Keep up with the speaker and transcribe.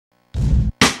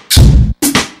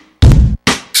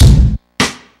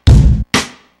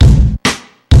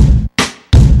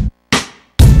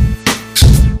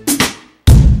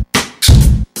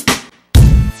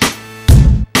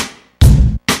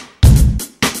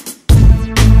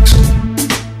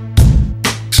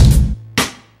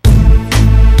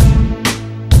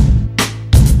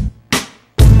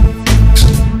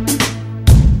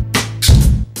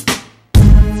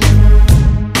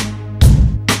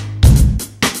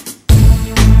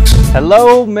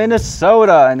Hello,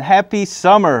 Minnesota, and happy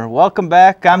summer. Welcome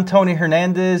back. I'm Tony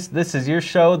Hernandez. This is your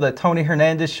show, The Tony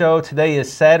Hernandez Show. Today is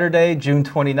Saturday, June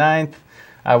 29th.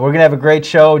 We're going to have a great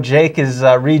show. Jake is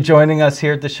rejoining us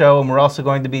here at the show, and we're also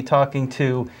going to be talking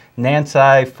to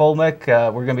Nanci Fulmek.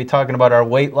 We're going to be talking about our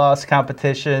weight loss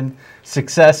competition,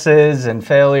 successes and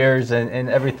failures, and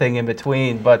everything in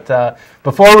between. But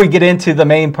before we get into the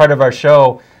main part of our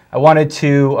show, I wanted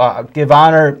to give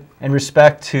honor and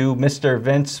respect to Mr.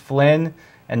 Vince Flynn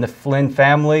and the Flynn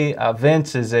family.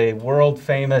 Vince is a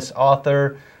world-famous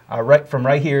author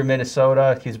right here in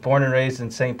Minnesota. He's born and raised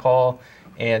in St. Paul.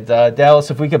 And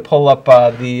Dallas, if we could pull up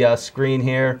the screen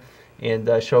here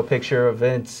and show a picture of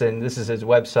Vince, and this is his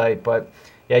website. But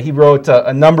yeah, he wrote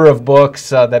a number of books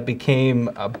that became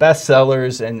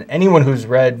bestsellers, and anyone who's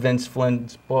read Vince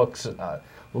Flynn's books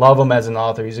love him as an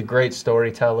author. He's a great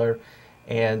storyteller.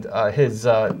 And his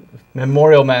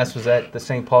memorial mass was at the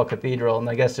St. Paul Cathedral, and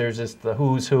I guess there's just the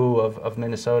who's who of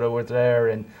Minnesota were there,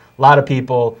 and a lot of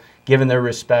people giving their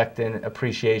respect and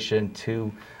appreciation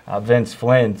to Vince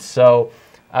Flynn. So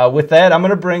with that, I'm going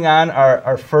to bring on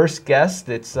our first guest.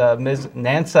 It's Ms.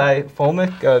 Nanci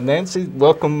Fulmek. Nanci,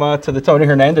 welcome to the Tony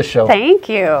Hernandez Show. Thank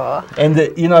you. And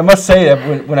you know, I must say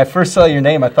that when I first saw your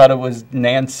name, I thought it was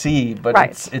Nancy, but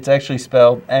right. it's actually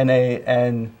spelled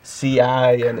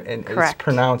N-A-N-C-I, and it's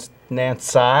pronounced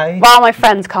Nanci. Well, my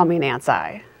friends call me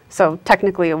Nanci, so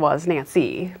technically it was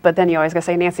Nancy, but then you always gotta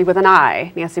say Nancy with an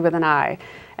I, Nancy with an I.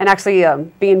 And actually,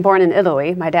 being born in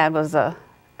Italy, my dad was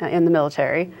in the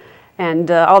military,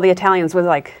 and all the Italians was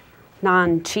like,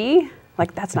 Nanci,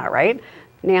 like that's not right,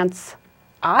 Nance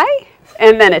I?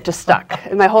 And then it just stuck.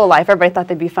 And my whole life, everybody thought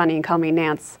they'd be funny and call me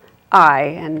Nance I,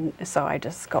 and so I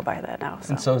just go by that now.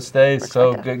 So. And so it stays.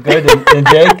 So good. And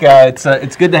Jake,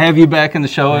 it's good to have you back in the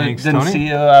show. Thanks, I didn't Tony. see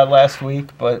you last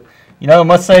week, but you know, I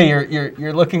must say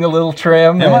you're looking a little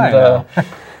trim. And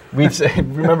we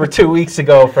remember 2 weeks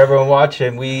ago, for everyone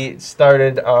watching, we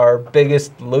started our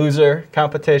Biggest Loser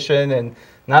competition, and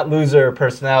not loser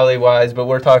personality-wise, but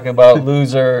we're talking about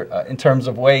loser in terms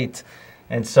of weight.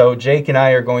 And so Jake and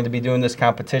I are going to be doing this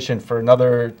competition for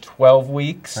another 12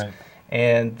 weeks. Right.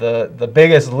 And the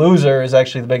biggest loser is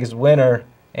actually the biggest winner,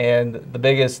 and the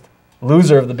biggest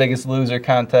loser of the Biggest Loser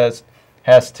contest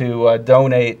has to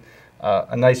donate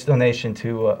a nice donation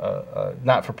to a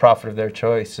not-for-profit of their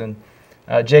choice. And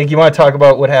Jake, you want to talk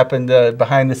about what happened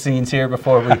behind the scenes here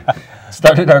before we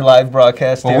started our live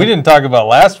broadcast? Well, we didn't talk about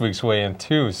last week's weigh-in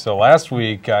too. So last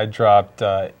week I dropped,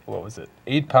 what was it,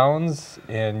 8 pounds,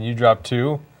 and you dropped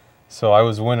 2. So I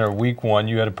was winner week 1.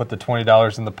 You had to put the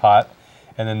 $20 in the pot.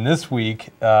 And then this week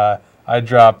I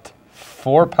dropped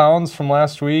 4 pounds from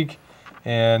last week,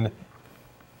 and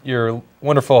your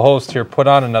wonderful host here put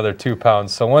on another 2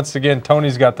 pounds. So once again,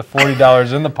 Tony's got the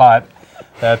 $40 in the pot.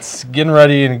 That's getting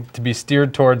ready to be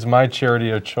steered towards my charity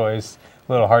of choice,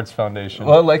 Little Hearts Foundation.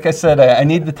 Well, like I said, I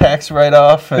need the tax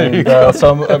write-off, and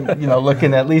so I'm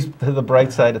looking at least to the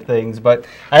bright side of things. But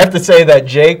I have to say that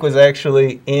Jake was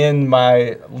actually in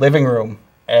my living room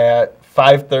at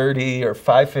 5:30 or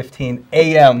 5:15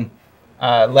 a.m.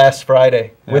 Last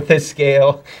Friday with his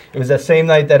scale. It was the same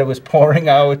night that it was pouring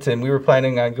out, and we were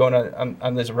planning on going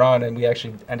on this run, and we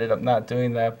actually ended up not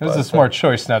doing that. It was a smart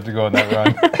choice not to go on that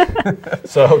run.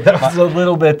 So that was a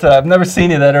little bit, I've never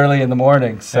seen you that early in the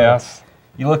morning, so yes.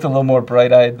 You looked a little more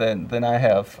bright-eyed than I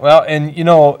have. Well, and you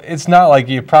know, it's not like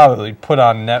you probably put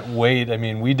on net weight. I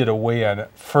mean, we did a weigh-in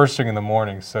first thing in the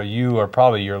morning, so you are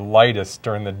probably your lightest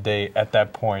during the day at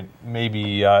that point.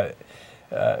 Maybe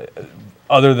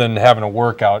other than having a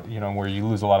workout, you know, where you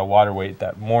lose a lot of water weight,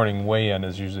 that morning weigh-in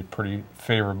is usually pretty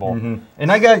favorable. Mm-hmm.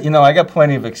 And I got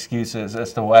plenty of excuses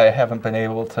as to why I haven't been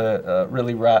able to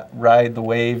really ride the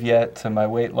wave yet to my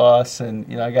weight loss, and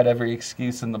you know, I got every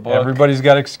excuse in the book. Everybody's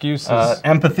got excuses.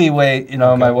 Empathy weight, you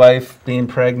know, my wife being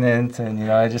pregnant, and you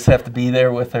know, I just have to be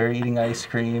there with her eating ice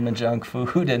cream and junk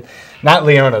food, and not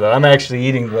Leona though. I'm actually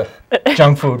eating the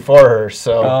junk food for her,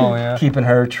 so keeping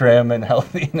her trim and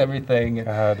healthy and everything.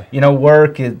 And, you know,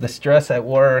 the stress at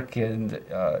work, and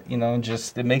you know,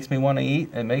 just it makes me want to eat.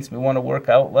 It makes me want to work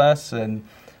out less, and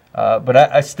but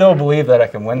I still believe that I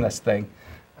can win this thing.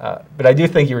 But I do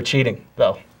think you were cheating,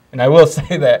 though. And I will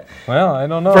say that. Well, I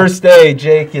don't know. First day,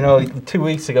 Jake, you know, 2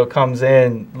 weeks ago comes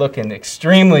in looking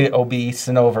extremely obese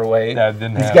and overweight. That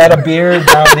didn't happen. He's got a beard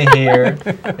down to here,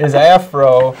 his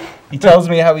afro. He tells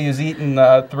me how he was eating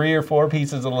 3 or 4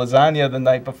 pieces of lasagna the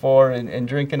night before and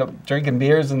drinking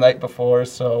beers the night before.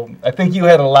 So I think you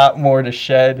had a lot more to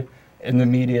shed in the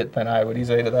immediate than I would. You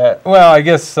say to that? Well, I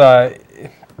guess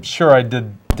sure I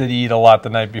did did eat a lot the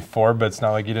night before, but it's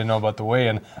not like you didn't know about the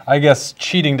weigh-in. I guess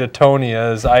cheating to Tony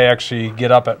is I actually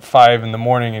get up at 5 in the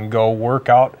morning and go work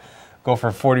out, go for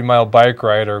a 40-mile bike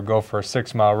ride or go for a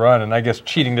 6-mile run. And I guess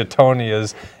cheating to Tony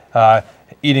is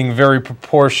eating very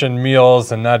proportioned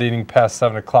meals and not eating past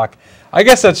 7 o'clock. I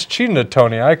guess that's cheating to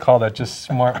Tony. I call that just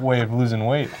a smart way of losing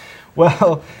weight.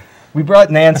 Well, we brought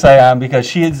Nanci on because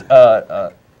she is.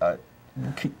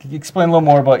 Can you explain a little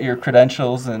more about your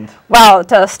credentials and? Well,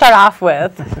 to start off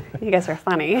with, you guys are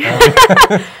funny.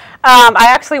 I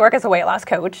actually work as a weight loss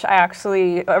coach. I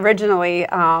actually originally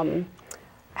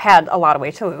had a lot of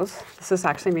weight to lose. This is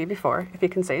actually me before, if you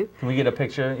can see. Can we get a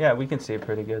picture? Yeah, we can see it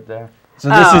pretty good there. So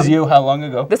this is you. How long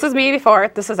ago? This is me before.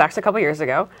 This is actually a couple years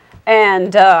ago.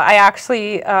 And I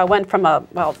actually went from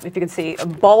well, if you can see, a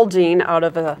bulging out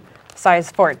of a size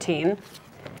 14.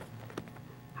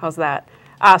 How's that?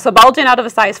 So bulging out of a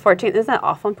size 14, isn't that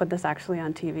awful? Put this actually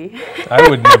on TV. I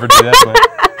would never do that.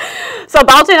 But. So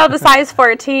bulging out of a size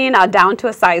 14 down to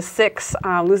a size 6,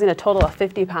 losing a total of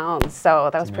 50 pounds. So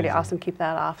that was pretty awesome. Keep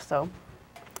that off. So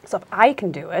if I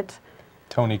can do it,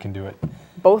 Tony can do it.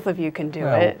 both of you can do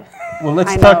it. Well,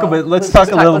 let's talk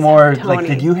a little more. Like,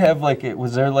 did you have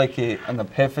was there like an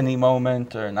epiphany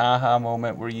moment or an aha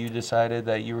moment where you decided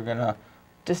that you were gonna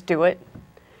just do it?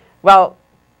 Well,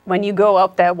 when you go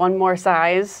up that one more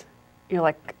size, you're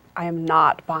like, I am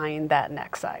not buying that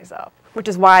next size up, which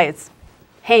is why it's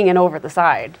hanging over the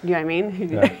side. You know what I mean?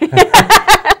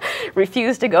 Yeah.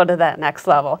 Refuse to go to that next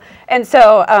level. And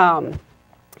so,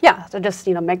 yeah, so just,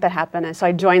 make that happen. And so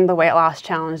I joined the weight loss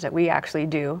challenge that we actually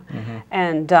do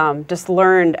and just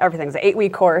learned everything. It's an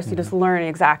 8-week course. You just learn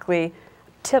exactly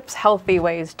tips, healthy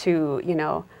ways to,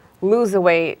 lose the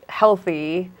weight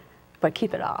healthy, but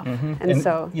keep it off. And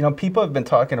so, people have been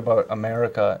talking about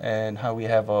America and how we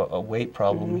have a weight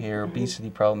problem here, obesity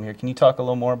problem here. Can you talk a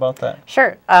little more about that?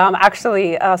 Sure.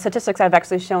 Actually, statistics have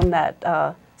actually shown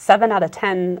that 7 out of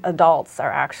 10 adults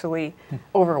are actually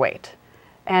overweight.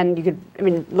 And you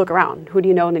could, look around. Who do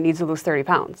you know that needs to lose 30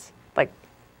 pounds? Like,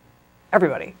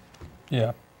 everybody.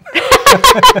 Yeah.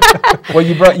 Well,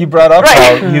 you brought up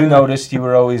how you noticed you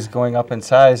were always going up in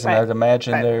size, and I'd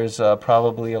imagine there's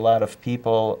probably a lot of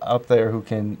people out there who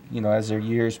can, as their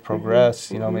years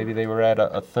progress, maybe they were at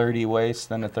a 30 waist,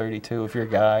 then a 32 if you're a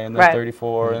guy, and then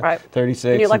 34, and 36.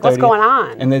 And you're like, and 30, what's going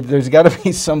on? And there's got to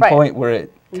be some point where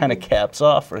it kind of caps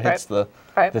off or hits the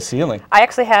ceiling. I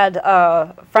actually had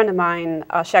a friend of mine,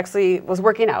 she actually was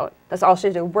working out. That's all she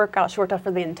did, work out. She worked out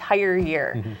for the entire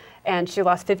year, and she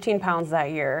lost 15 pounds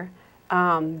that year.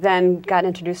 Then got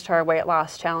introduced to our weight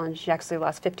loss challenge. She actually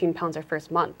lost 15 pounds her first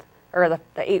month, or the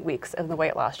 8 weeks of the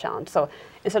weight loss challenge. So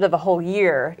instead of a whole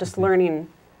year, just learning,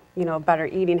 better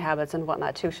eating habits and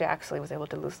whatnot too, she actually was able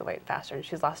to lose the weight faster, and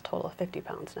she's lost a total of 50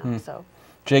 pounds now. So,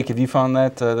 Jake, have you found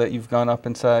that that you've gone up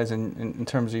in size in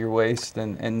terms of your waist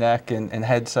and neck and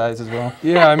head size as well?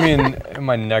 Yeah,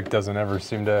 my neck doesn't ever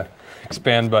seem to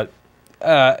expand, but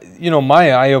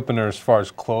my eye opener as far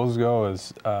as clothes go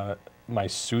is. My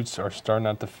suits are starting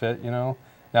not to fit, Now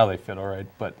they fit all right,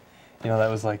 but, that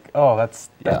was like, oh, that's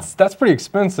pretty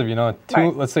expensive,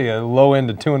 Let's say a low-end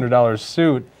 $200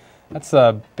 suit, that's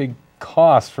a big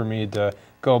cost for me to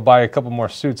go buy a couple more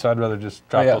suits, so I'd rather just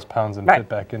drop those pounds and fit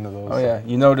back into those. Oh, yeah.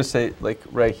 You notice it,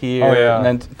 right here, and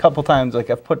then a couple times,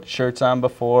 I've put shirts on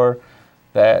before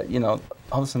that,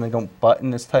 all of a sudden they don't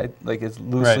button as tight, as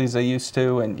loosely as they used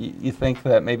to, and you think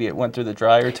that maybe it went through the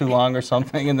dryer too long or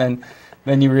something, and then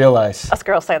you realize. Us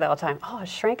girls say that all the time. Oh, it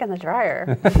shrank in the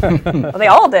dryer. Well, they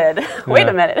all did. Wait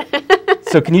a minute.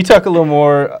 So can you talk a little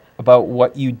more about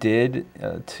what you did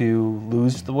to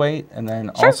lose the weight, and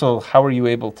then also how are you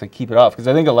able to keep it off? Because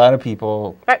I think a lot of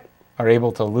people are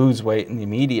able to lose weight in the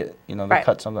immediate, they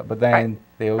cut some of it, but then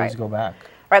they always go back.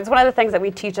 Right. So one of the things that we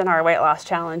teach in our weight loss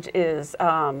challenge is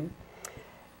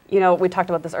we talked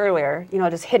about this earlier,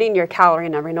 just hitting your calorie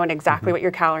number, knowing exactly what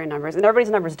your calorie number is. And everybody's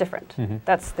number is different.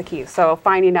 That's the key. So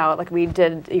finding out, like we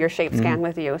did your shape scan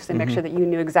with you, so make sure that you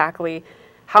knew exactly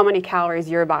how many calories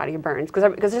your body burns.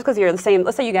 Because just because you're the same,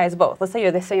 let's say you guys both, let's say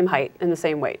you're the same height and the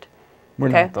same weight. We're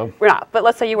not, though. We're not. But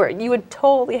let's say you were. You would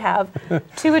totally have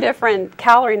 2 different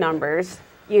calorie numbers,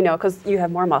 because you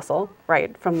have more muscle,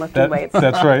 right, from lifting weights.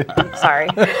 That's right. Sorry.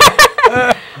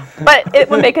 But it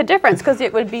would make a difference because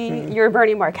it would be you're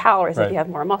burning more calories if you have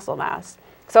more muscle mass.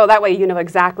 So that way you know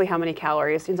exactly how many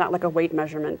calories. It's not like a weight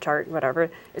measurement chart, whatever.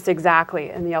 It's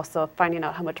exactly, and you also finding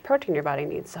out how much protein your body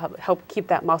needs to help keep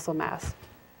that muscle mass.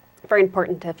 Very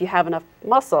important. If you have enough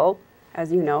muscle,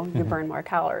 as you know, you burn more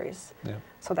calories. Yeah.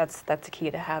 So that's the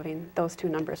key to having those 2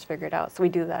 numbers figured out. So we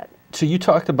do that. So you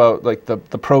talked about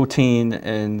the protein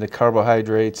and the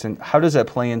carbohydrates, and how does that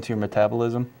play into your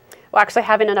metabolism? Well, actually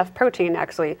having enough protein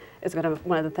actually is one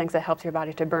of the things that helps your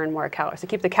body to burn more calories. So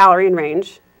keep the calorie in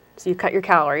range. So you cut your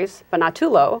calories, but not too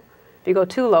low. If you go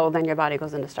too low, then your body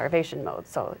goes into starvation mode.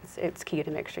 So it's key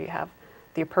to make sure you have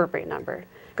the appropriate number.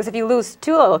 Because if you lose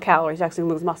too little calories, you actually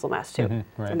lose muscle mass too.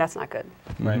 Right. And that's not good.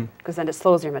 Right. Because then it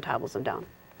slows your metabolism down.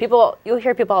 You'll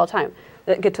hear people all the time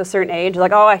that get to a certain age,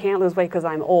 like, oh, I can't lose weight because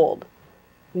I'm old.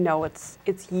 No, it's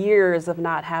years of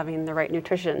not having the right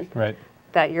nutrition. Right.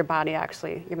 That your body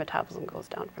actually, your metabolism goes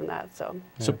down from that. So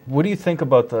what do you think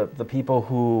about the people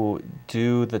who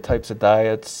do the types of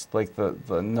diets, like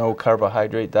the no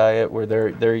carbohydrate diet, where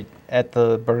they're at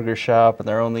the burger shop and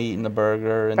they're only eating the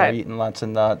burger and they're eating lots of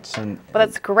nuts and. But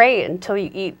that's great until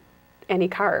you eat any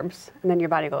carbs, and then your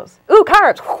body goes, ooh,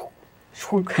 carbs.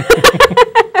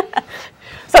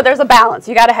 So there's a balance.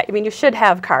 You gotta. You should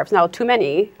have carbs. Now, too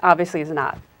many obviously is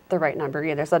not the right number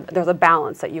either. There's a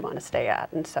balance that you want to stay at,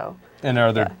 and so. And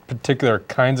are there particular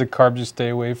kinds of carbs you stay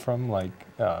away from, like?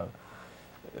 Well,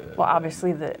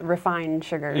 obviously the refined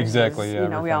sugars. Exactly.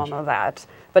 We all know that.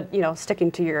 But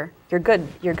sticking to your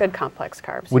good complex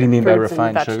carbs. What do you mean by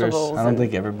refined fruits and sugars? vegetables I don't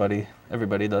think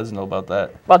everybody does know about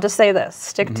that. Well, just say this: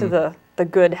 stick to the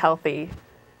good, healthy.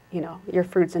 Your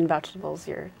fruits and vegetables,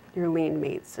 your lean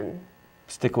meats, and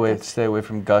stay away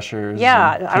from gushers.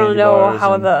 Yeah, and I don't know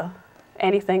how and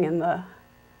anything in the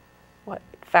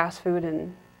fast food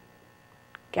and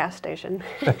gas station.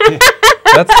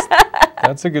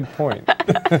 That's a good point.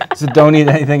 So don't eat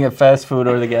anything at fast food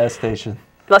or the gas station.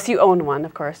 Unless you own one,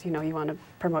 of course. You want to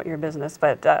promote your business,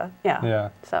 but yeah.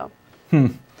 So.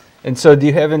 And so, do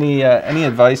you have any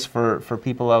advice for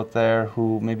people out there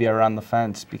who maybe are on the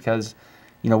fence? Because,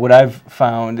 what I've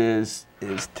found is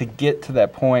to get to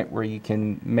that point where you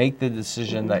can make the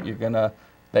decision that you're gonna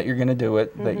do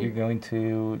it, that you're going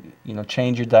to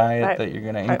change your diet, that you're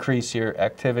going to increase your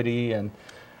activity, and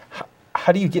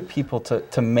how do you get people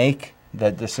to make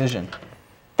that decision?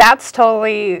 That's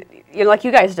totally, like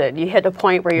you guys did. You hit a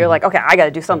point where you're like, okay, I got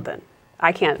to do something.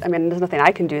 I can't, there's nothing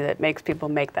I can do that makes people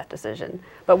make that decision.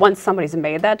 But once somebody's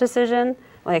made that decision,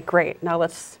 like, great, now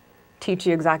let's teach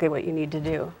you exactly what you need to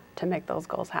do to make those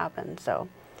goals happen. So,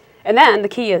 and then the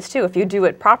key is too, if you do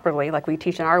it properly, like we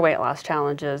teach in our weight loss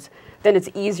challenges, then it's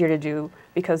easier to do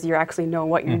because you actually know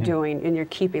what you're doing and you're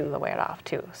keeping the weight off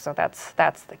too. So that's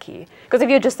the key. Because if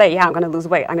you just say, yeah, I'm going to lose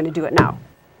weight, I'm going to do it now,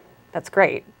 that's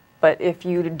great. But if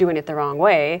you're doing it the wrong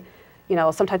way,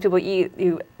 sometimes people eat,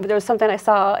 there was something I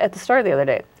saw at the store the other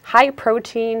day, high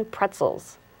protein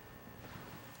pretzels.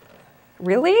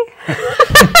 Really?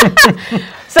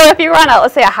 So if you were on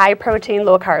let's say a high protein,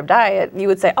 low carb diet, you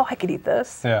would say, oh, I could eat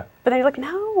this. Yeah. But then you're like,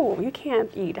 no, you can't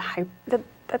eat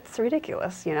that's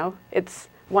ridiculous, It's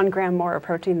 1 gram more of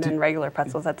protein than regular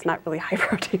pretzels. That's not really high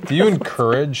protein. Do you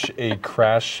encourage a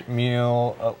crash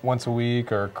meal once a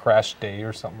week or a crash day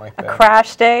or something like that? A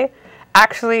crash day?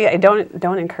 Actually, I don't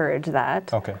encourage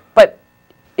that. Okay. But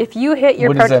if you hit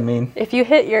your what does that mean? If you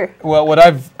hit your what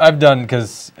I've done,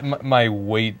 because my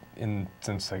weight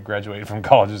since I graduated from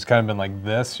college has kind of been like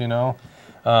this,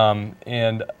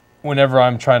 and whenever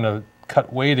I'm trying to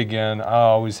cut weight again, I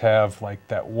always have like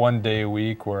that 1 day a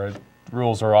week where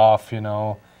rules are off, and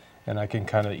I can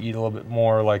kind of eat a little bit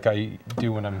more like I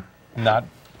do when I'm not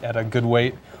at a good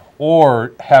weight,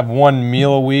 or have one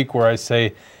meal a week where I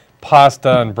say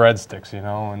pasta and breadsticks,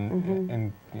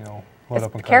 and load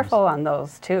up on carbs. Careful on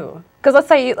those too, because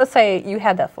let's say you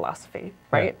had that philosophy,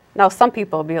 right? Yeah. Now some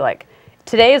people will be like,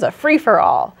 today is a free for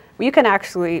all. We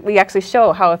actually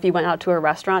show how if you went out to a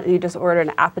restaurant and you just ordered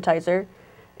an appetizer,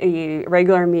 a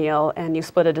regular meal, and you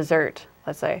split a dessert,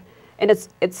 let's say, and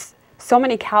it's so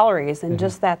many calories and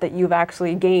just that you've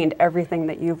actually gained everything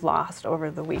that you've lost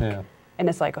over the week. Yeah. And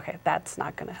it's like, okay, that's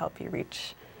not going to help you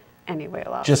reach any weight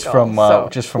loss just goals.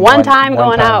 From one time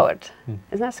going out.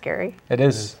 Isn't that scary? It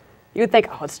is. You would think,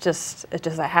 oh, it's just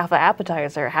a half an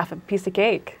appetizer, half a piece of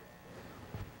cake.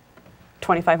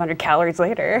 2,500 calories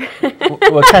later.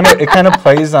 Well, it kind of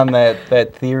plays on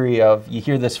that theory of, you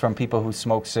hear this from people who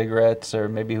smoke cigarettes, or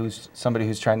maybe somebody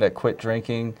who's trying to quit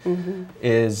drinking,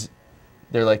 is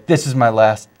they're like, this is my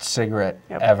last cigarette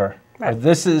ever. Right. Or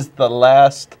this is the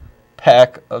last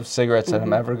pack of cigarettes that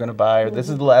I'm ever going to buy, or this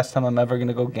is the last time I'm ever going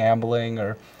to go gambling,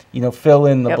 or fill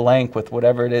in the blank with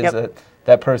whatever it is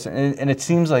that person. And it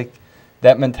seems like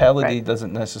that mentality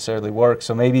doesn't necessarily work.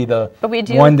 So maybe the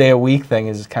 1 day a week thing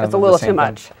is kind of a little too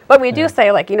much. But we do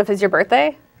say, like, if it's your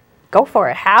birthday, go for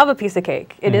it. Have a piece of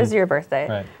cake. It is your birthday.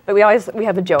 Right. But we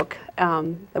have a joke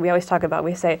that we always talk about.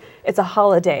 We say it's a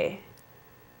holiday,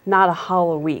 not a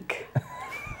hol a week,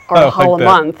 or a hol a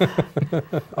month,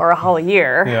 or a hol a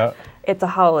year. It's a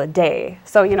holiday.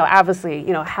 So obviously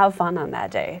have fun on that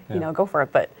day. Go for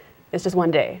it. But It's just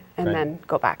one day, and Right. then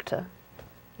go back to,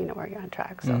 where you're on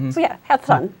track. So, so yeah, have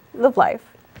fun, live life,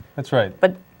 That's right.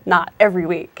 but not every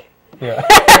week. Yeah.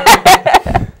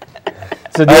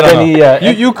 So do you have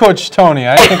any? You coach Tony.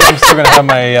 I think I'm still going to have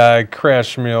my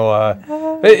crash meal.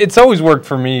 It's always worked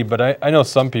for me, but I know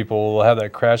some people will have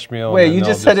that crash meal. Wait, you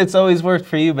just said it's always worked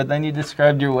for you, but then you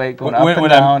described your weight going up and when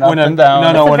down, up and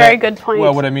down. No, That's a very good point.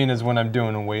 Well, what I mean is when I'm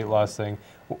doing a weight loss thing,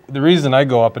 the reason I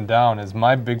go up and down is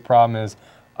my big problem is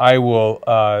I will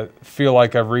feel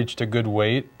like I've reached a good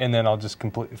weight, and then I'll just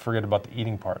completely forget about the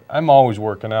eating part. I'm always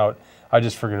working out. I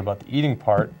just forget about the eating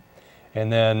part,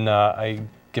 and then I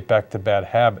get back to bad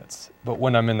habits. But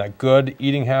when I'm in that good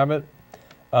eating habit,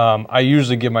 I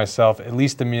usually give myself at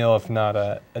least a meal, if not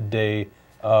a day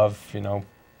of,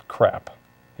 crap,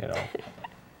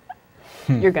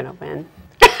 You're gonna win.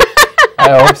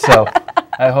 I hope so.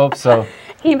 I hope so.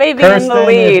 He may be Kirsten, in the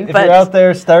lead, if but you're out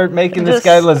there, start making this just-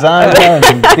 guy lasagna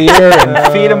and beer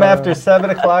and feed him after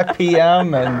 7:00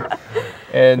 p.m.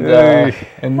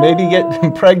 and maybe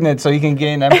get pregnant so he can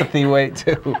gain empathy weight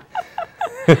too.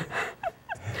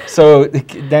 So,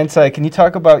 Nanci, can you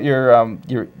talk about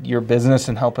your business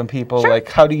and helping people? Sure. Like,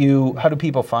 how do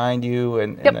people find you?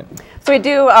 Yep. So we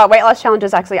do weight loss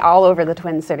challenges actually all over the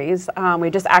Twin Cities. We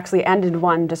just actually ended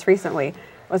one just recently.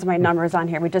 Was my numbers on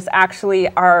here? We just actually,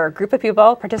 our group of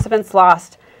people, participants,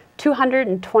 lost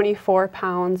 224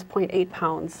 pounds, 0.8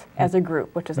 pounds as a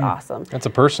group, which is awesome. That's a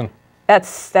person.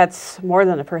 That's more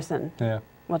than a person. Yeah.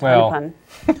 What's Well, pun?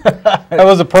 That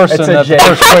was a person It's a at the J.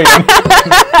 first weight.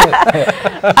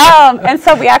 And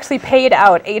so we actually paid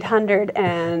out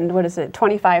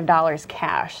 $25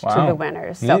 cash to Wow. the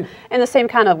winners. So Neat. in the same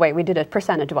kind of way, we did it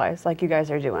percentage-wise, like you guys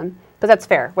are doing, because that's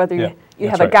fair. Whether Yeah, you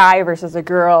that's have a right. guy versus a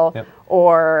girl, Yep.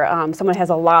 or someone has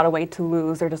a lot of weight to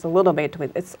lose, or just a little weight to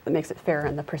lose, it makes it fair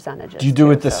in the percentages. Do you do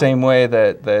too, it the so. same way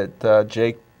that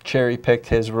Jake cherry-picked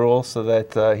his rule so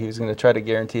that he was going to try to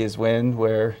guarantee his win,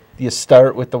 where you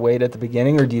start with the weight at the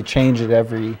beginning, or do you change it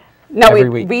every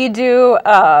week? We do,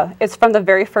 it's from the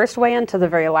very first weigh-in to the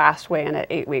very last weigh-in at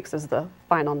 8 weeks is the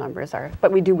final numbers are.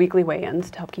 But we do weekly weigh-ins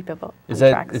to help keep people on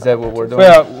track. Is that what we're doing?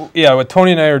 Well, yeah, what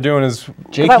Tony and I are doing is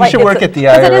Jake, But you like should it's work a- at the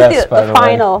 'cause it is IRS, the by the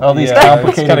final. way. All these it's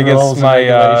complicated kind of rules against and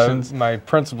regulations. my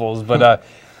principles, but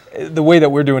the way that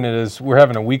we're doing it is we're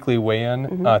having a weekly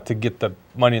weigh-in to get the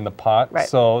money in the pot. Right.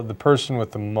 So the person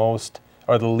with the most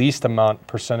or the least amount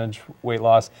percentage weight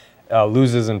loss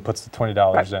loses and puts the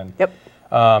 $20 in. Yep.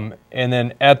 And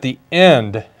then at the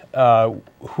end,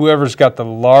 whoever's got the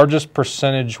largest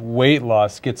percentage weight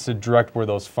loss gets to direct where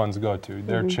those funds go to,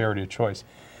 their charity of choice.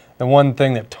 The one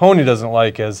thing that Tony doesn't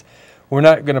like is we're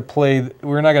not going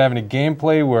to have any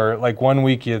gameplay where like one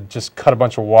week you just cut a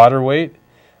bunch of water weight.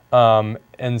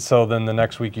 And so then the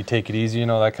next week you take it easy,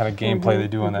 that kind of gameplay they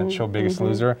do on that show Biggest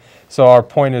Loser. So our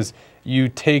point is you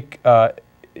take,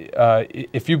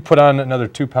 if you put on another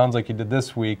 2 pounds like you did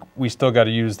this week, we still got to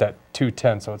use that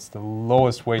 210, so it's the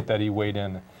lowest weight that he weighed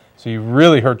in. So you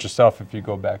really hurt yourself if you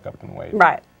go back up in weight.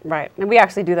 Right. And we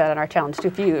actually do that in our challenge too.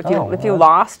 If you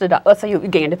lost let's say you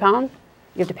gained a pound,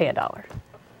 you have to pay $1.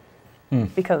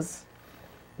 Because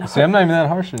See, I'm not even that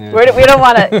harsh on you. we don't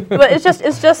want to. But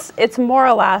it's more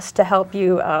or less to help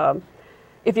you.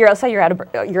 If let's say you're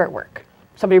at work,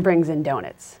 somebody brings in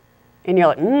donuts, and you're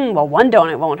like, well, one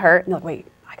donut won't hurt. And you're like, wait,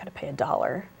 I got to pay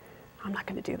 $1. I'm not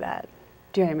going to do that.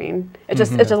 Do you know what I mean? It's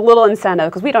just a little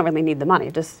incentive because we don't really need the money.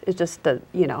 It's just to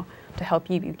help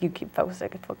you keep focus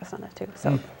on that too.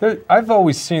 So I've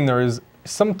always seen there is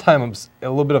sometimes a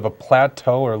little bit of a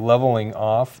plateau or leveling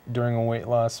off during a weight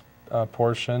loss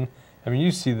portion. I mean,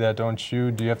 you see that, don't you?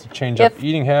 Do you have to change up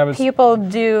eating habits? People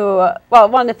do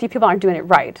well. If people aren't doing it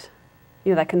right,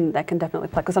 that can definitely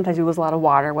play. Because sometimes you lose a lot of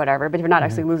water, or whatever. But if you're not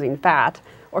actually losing fat,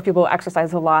 or people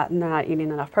exercise a lot and they're not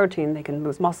eating enough protein, they can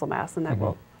lose muscle mass, and that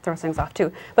will throw things off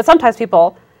too. But sometimes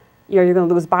people, you're going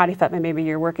to lose body fat, but maybe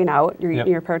you're working out, you're eating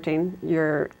your protein,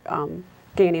 you're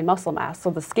gaining muscle mass,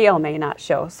 so the scale may not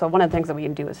show. So one of the things that we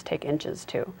can do is take inches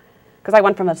too, because I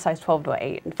went from a size 12 to an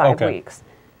 8 in 5 weeks,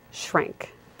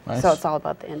 shrank. Nice. So it's all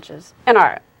about the inches,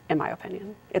 in my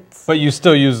opinion. But you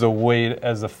still use the weight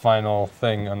as the final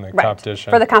thing on the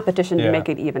competition. For the competition to make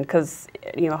it even, because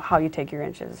how you take your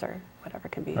inches or whatever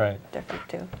can be different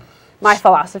too. My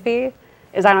philosophy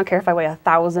is I don't care if I weigh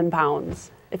 1,000 pounds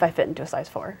if I fit into a size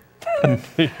 4. There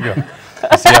you go.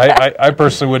 See, I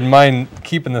personally wouldn't mind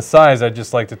keeping the size. I'd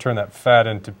just like to turn that fat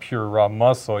into pure raw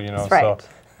muscle, That's right. So.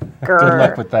 Good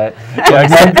luck with that.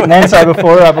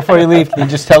 Nanci, before you leave, can you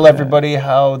just tell everybody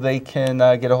how they can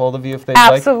get a hold of you if they'd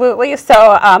like? Absolutely. So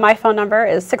my phone number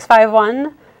is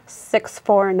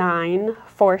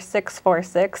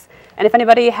 649-4646. And if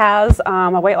anybody has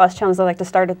a weight loss challenge they'd like to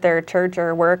start at their church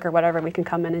or work or whatever, we can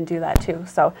come in and do that too.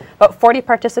 So about 40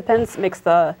 participants makes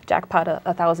the jackpot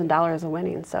 $1,000 a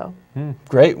winning. So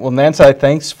Great. Well, Nanci,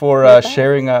 thanks for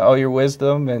sharing all your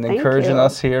wisdom and encouraging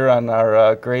us here on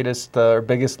our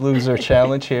biggest loser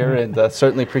challenge here. And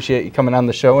certainly appreciate you coming on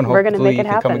the show, and hopefully you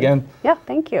can come again. Yeah,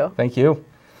 thank you. Thank you.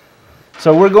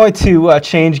 So we're going to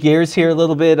change gears here a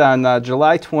little bit. On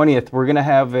July 20th, we're going to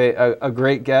have a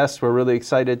great guest. We're really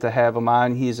excited to have him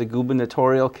on. He's a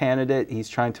gubernatorial candidate. He's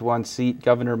trying to unseat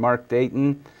Governor Mark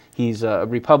Dayton. He's a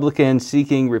Republican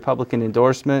seeking Republican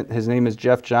endorsement. His name is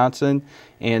Jeff Johnson.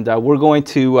 And we're going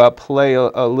to play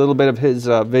a little bit of his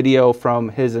video from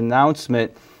his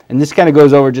announcement. And this kind of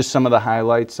goes over just some of the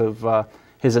highlights of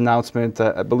his announcement.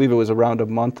 I believe it was around a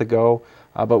month ago.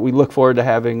 But we look forward to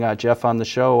having Jeff on the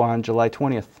show on July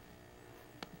 20th.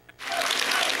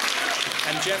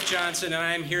 I'm Jeff Johnson, and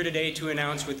I'm here today to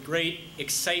announce with great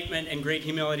excitement and great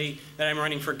humility that I'm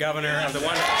running for governor of the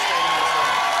wonderful state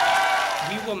of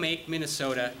Minnesota. We will make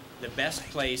Minnesota the best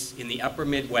place in the upper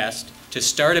Midwest to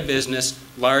start a business,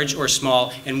 large or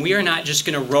small, and we are not just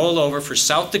going to roll over for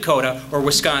South Dakota or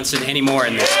Wisconsin anymore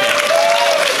in this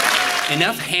state.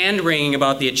 Enough hand-wringing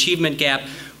about the achievement gap.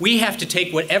 We have to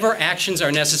take whatever actions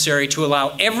are necessary to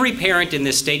allow every parent in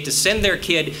this state to send their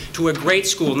kid to a great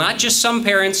school. Not just some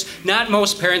parents, not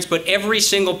most parents, but every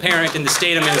single parent in the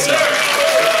state of Minnesota.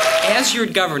 As your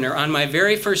governor, on my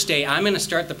very first day, I'm going to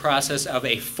start the process of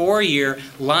a 4-year,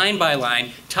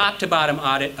 line-by-line, top-to-bottom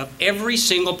audit of every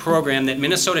single program that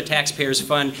Minnesota taxpayers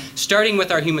fund, starting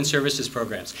with our human services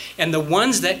programs. And the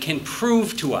ones that can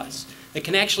prove to us, that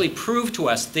can actually prove to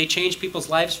us they change people's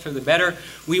lives for the better,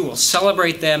 we will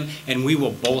celebrate them and we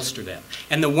will bolster them.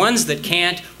 And the ones that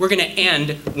can't, we're going to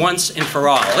end once and for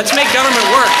all. Let's make government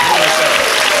work.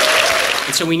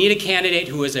 And so we need a candidate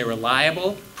who is a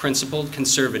reliable, principled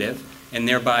conservative and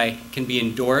thereby can be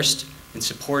endorsed and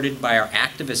supported by our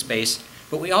activist base.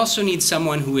 But we also need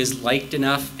someone who is liked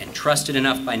enough and trusted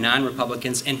enough by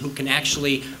non-Republicans and who can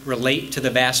actually relate to the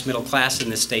vast middle class in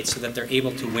this state so that they're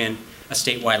able to win a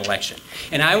statewide election.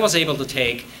 And I was able to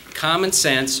take common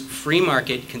sense, free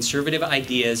market, conservative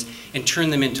ideas and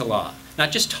turn them into law.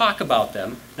 Not just talk about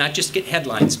them, not just get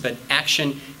headlines, but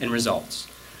action and results.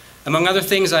 Among other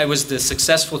things, I was the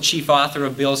successful chief author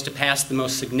of bills to pass the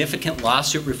most significant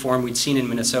lawsuit reform we'd seen in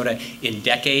Minnesota in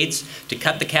decades, to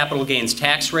cut the capital gains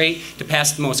tax rate, to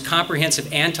pass the most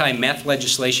comprehensive anti-meth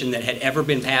legislation that had ever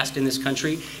been passed in this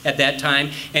country at that time,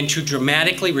 and to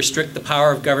dramatically restrict the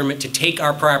power of government to take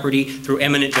our property through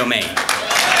eminent domain.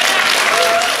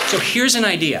 So here's an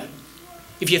idea.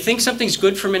 If you think something's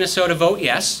good for Minnesota, vote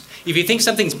yes. If you think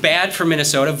something's bad for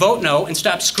Minnesota, vote no and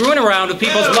stop screwing around with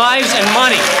people's lives and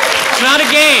money. It's not a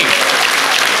game.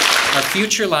 Our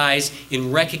future lies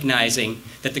in recognizing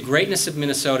that the greatness of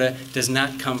Minnesota does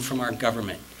not come from our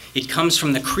government. It comes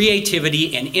from the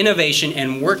creativity and innovation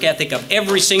and work ethic of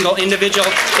every single individual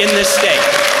in this state.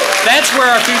 That's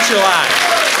where our future lies.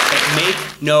 But make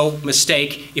no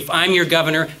mistake, if I'm your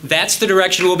governor, that's the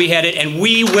direction we'll be headed, and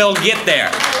we will get there.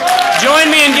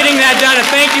 Join me in getting that done, and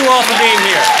thank you all for being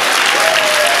here.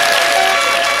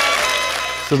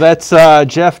 So that's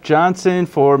Jeff Johnson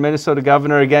for Minnesota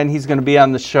Governor. Again, he's going to be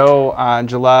on the show on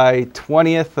July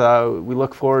 20th. We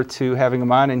look forward to having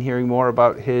him on and hearing more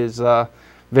about his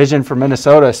vision for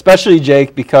Minnesota, especially,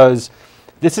 Jake, because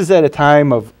this is at a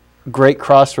time of great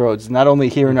crossroads, not only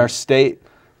here in our state,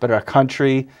 but our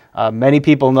country. Many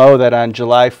people know that on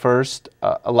July 1st,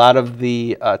 a lot of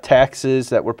the taxes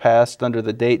that were passed under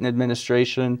the Dayton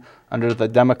administration, under the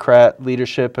Democrat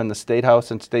leadership in the State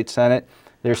House and State Senate,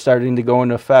 they're starting to go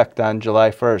into effect on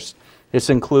July 1st. This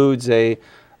includes a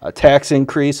tax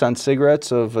increase on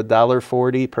cigarettes of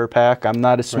 $1.40 per pack. I'm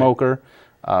not a smoker.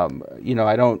 Right. You know,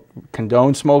 I don't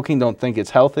condone smoking, don't think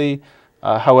it's healthy.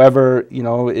 However, you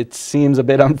know, it seems a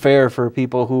bit unfair for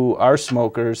people who are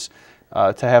smokers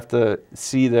to have to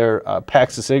see their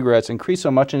packs of cigarettes increase so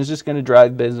much, and it's just going to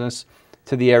drive business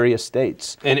to the area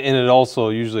states. And it also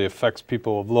usually affects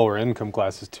people of lower income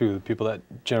classes too, the people that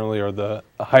generally are the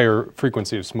higher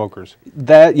frequency of smokers.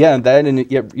 That, yeah, that,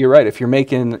 and you're right. If you're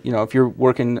making, you know, if you're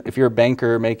a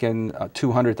banker making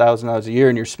 $200,000 a year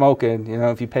and you're smoking, you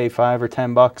know, if you pay $5 or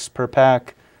 $10 per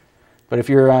pack, but if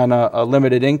you're on a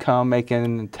limited income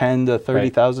making $10,000 to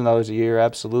 $30,000 a year,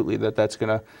 absolutely, that's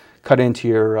going to cut into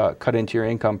your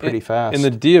income pretty fast. And the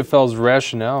DFL's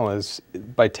rationale is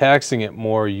by taxing it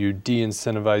more, you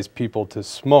de-incentivize people to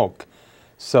smoke.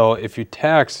 So if you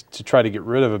tax to try to get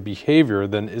rid of a behavior,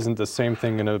 then isn't the same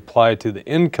thing going to apply to the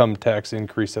income tax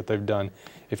increase that they've done?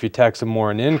 If you tax them more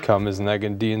in income, isn't that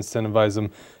going to de-incentivize them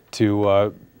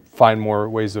to find more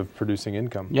ways of producing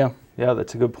income. Yeah,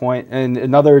 that's a good point. And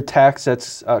another tax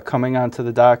that's coming onto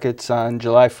the dockets on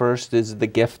July 1st is the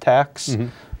gift tax.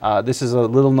 This is a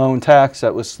little-known tax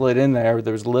that was slid in there.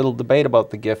 There was a little debate about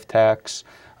the gift tax.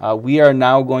 We are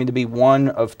now going to be one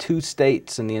of 2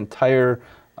 states in the entire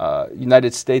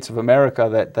United States of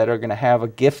America that are going to have a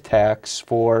gift tax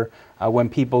for when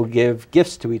people give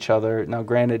gifts to each other. Now,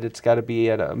 granted, it's got to be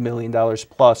at $1 million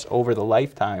plus over the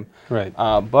lifetime. Right.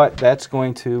 But that's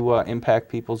going to impact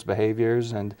people's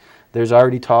behaviors, and there's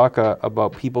already talk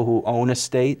about people who own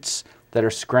estates that are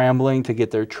scrambling to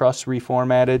get their trusts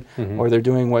reformatted, or they're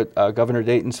doing what Governor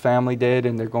Dayton's family did,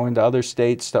 and they're going to other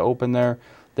states to open their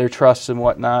trusts and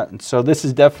whatnot. And so this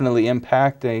is definitely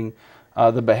impacting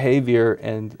the behavior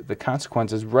and the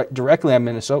consequences directly on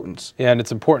Minnesotans. Yeah, and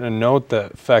it's important to note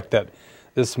the fact that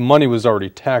this money was already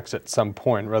taxed at some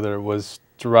point, whether it was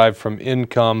derived from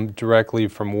income directly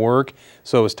from work,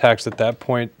 so it was taxed at that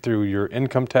point through your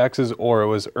income taxes, or it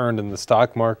was earned in the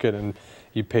stock market and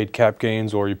you paid cap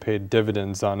gains, or you paid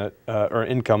dividends on it, or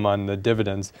income on the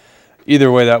dividends.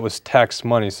 Either way, that was tax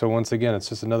money. So once again, it's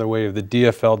just another way of the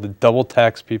DFL to double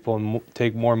tax people and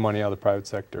take more money out of the private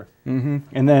sector. And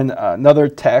then another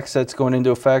tax that's going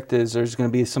into effect is there's going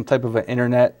to be some type of an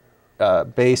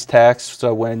internet-based tax.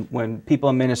 So when people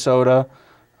in Minnesota,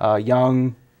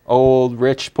 young, old,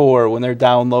 rich, poor, when they're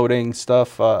downloading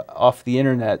stuff off the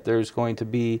internet, there's going to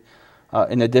be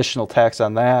an additional tax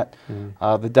on that.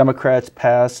 The Democrats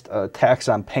passed a tax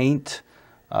on paint.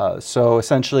 So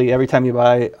essentially, every time you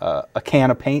buy a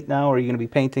can of paint now, are you going to be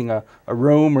painting a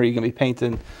room, or are you going to be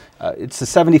painting, it's a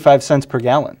 75 cents per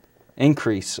gallon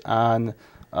increase on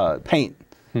paint.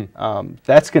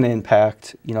 That's going to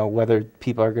impact, whether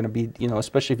people are going to be,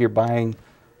 especially if you're buying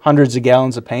hundreds of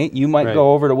gallons of paint. You might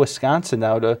go over to Wisconsin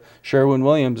now to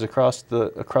Sherwin-Williams across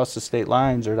the state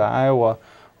lines, or to Iowa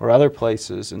or other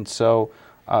places. And so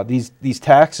these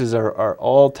taxes are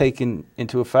all taken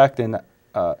into effect, and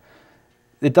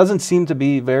it doesn't seem to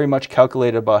be very much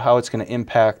calculated about how it's going to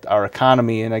impact our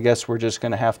economy, and I guess we're just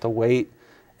going to have to wait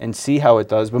and see how it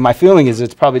does. But my feeling is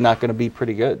it's probably not going to be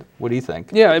pretty good. What do you think?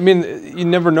 Yeah, I mean, you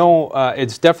never know.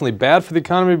 It's definitely bad for the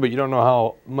economy, but you don't know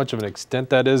how much of an extent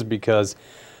that is, because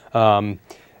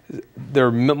there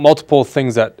are multiple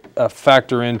things that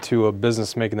factor into a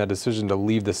business making that decision to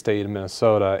leave the state of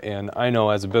Minnesota. And I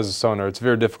know as a business owner, it's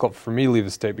very difficult for me to leave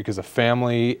the state because of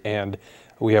family, and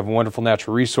we have wonderful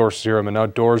natural resources here. I'm an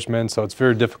outdoorsman, so it's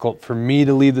very difficult for me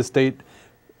to leave the state.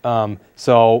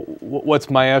 So what's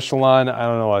my echelon? I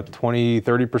don't know, a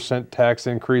 20–30% tax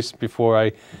increase before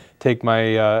I take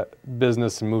my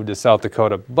business and move to South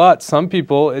Dakota. But some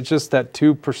people, it's just that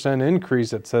 2% increase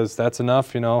that says that's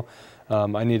enough,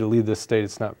 I need to leave this state.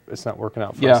 It's not working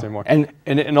out for us anymore.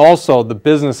 And also the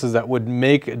businesses that would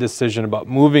make a decision about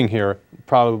moving here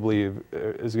probably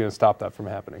is going to stop that from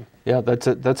happening. Yeah, that's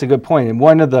a good point. And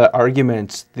one of the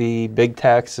arguments the big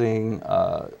taxing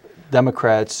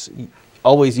Democrats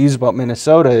always use about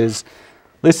Minnesota is,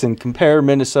 listen, compare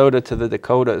Minnesota to the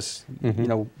Dakotas.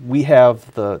 We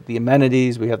have the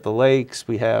amenities, we have the lakes,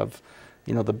 we have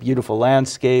the beautiful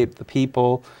landscape, the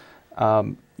people.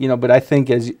 But I think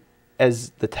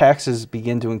as the taxes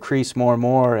begin to increase more and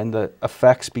more, and the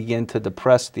effects begin to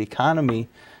depress the economy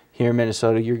here in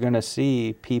Minnesota, you're going to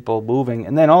see people moving.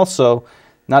 And then also,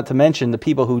 not to mention the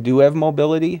people who do have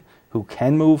mobility, who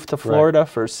can move to Florida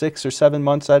for 6 or 7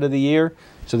 months out of the year,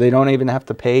 so they don't even have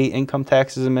to pay income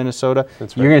taxes in Minnesota.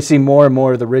 You're going to see more and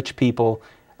more of the rich people,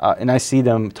 and I see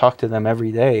them, talk to them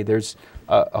every day. There's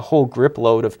a whole grip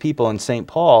load of people in St.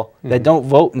 Paul that don't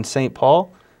vote in St.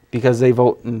 Paul because they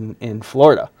vote in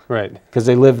Florida. Right. Because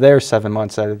they live there 7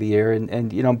 months out of the year.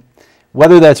 And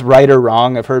whether that's right or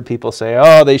wrong, I've heard people say,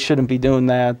 oh, they shouldn't be doing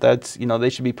that. That's, they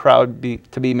should be proud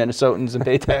to be Minnesotans and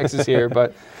pay taxes here.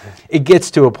 But it gets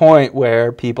to a point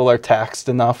where people are taxed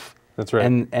enough. That's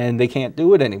right. And they can't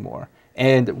do it anymore.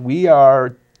 And we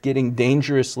are getting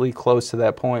dangerously close to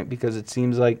that point, because it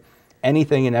seems like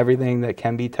anything and everything that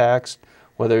can be taxed,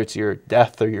 whether it's your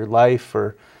death or your life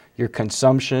or your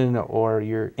consumption or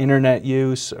your internet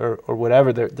use or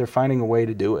whatever, they're finding a way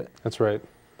to do it. That's right.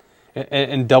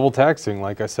 And double taxing,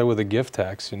 like I said, with a gift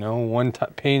tax,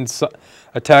 paying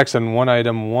a tax on one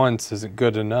item once isn't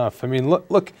good enough. I mean,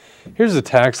 look, here's a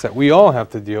tax that we all have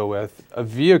to deal with. A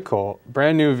vehicle,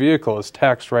 brand new vehicle, is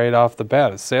taxed right off the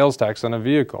bat. A sales tax on a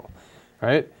vehicle,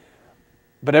 right?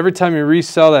 But every time you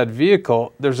resell that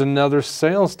vehicle, there's another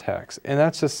sales tax. And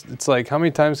that's just, it's like, how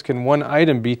many times can one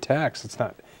item be taxed? It's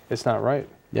not right.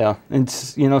 Yeah, and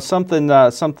something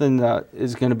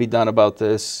is going to be done about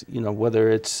this. Whether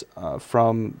it's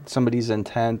from somebody's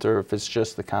intent or if it's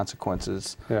just the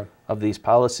consequences of these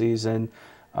policies. And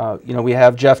we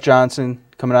have Jeff Johnson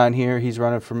coming on here. He's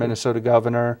running for Minnesota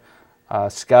governor.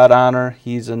 Scott Honor,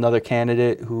 he's another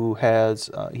candidate who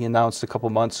he announced a couple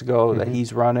months ago that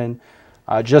he's running.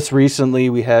 Just recently,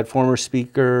 we had former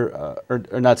Speaker,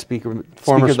 former Speaker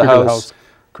of the House,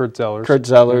 Kurt Zellers. Kurt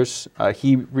Zellers.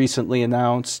 He recently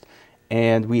announced,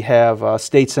 and we have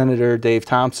State Senator Dave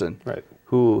Thompson,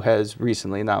 who has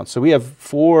recently announced. So we have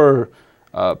 4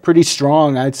 pretty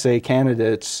strong, I'd say,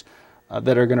 candidates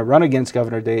that are going to run against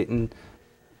Governor Dayton.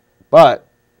 But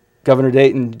Governor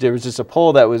Dayton, there was just a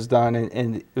poll that was done,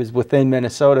 and it was within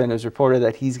Minnesota, and it was reported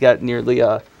that he's got nearly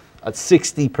a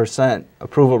 60%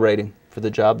 approval rating for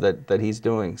the job that he's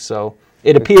doing. So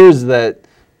it appears that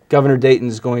Governor Dayton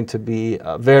is going to be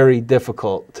very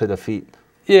difficult to defeat.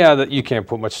 Yeah, that you can't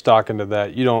put much stock into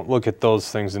that. You don't look at those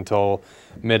things until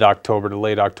mid-October to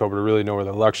late October to really know where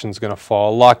the election's going to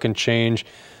fall. A lot can change,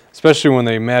 especially when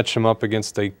they match him up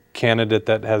against a candidate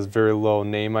that has very low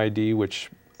name ID, which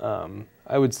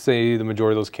I would say the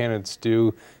majority of those candidates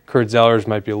do. Kurt Zellers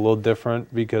might be a little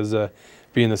different because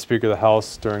being the Speaker of the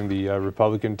House during the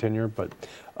Republican tenure. But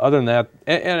other than that,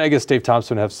 and I guess Dave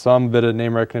Thompson have some bit of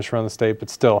name recognition around the state, but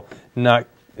still not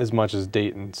as much as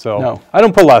Dayton. So no. I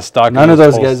don't put a lot of stock None in of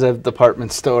those polls. guys have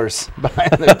department stores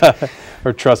behind them.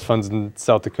 Or trust funds in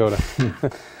South Dakota.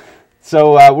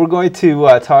 So we're going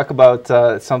to talk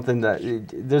about something that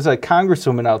there's a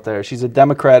congresswoman out there. She's a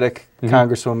Democratic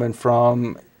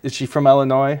congresswoman is she from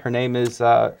Illinois? Her name is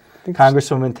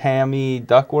Congresswoman Tammy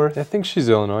Duckworth. I think she's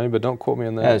Illinois, but don't quote me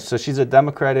on that. Yeah, so she's a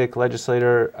Democratic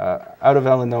legislator out of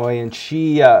Illinois, and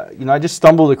she, I just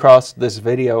stumbled across this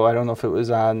video. I don't know if it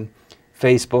was on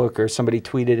Facebook or somebody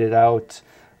tweeted it out,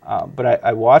 but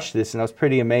I watched this and I was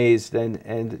pretty amazed.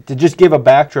 And to just give a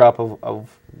backdrop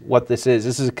of what this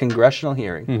is a congressional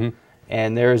hearing,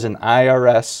 and there is an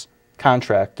IRS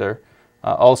contractor,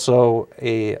 also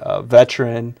a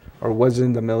veteran or was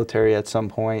in the military at some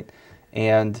point,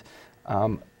 and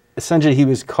essentially he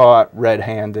was caught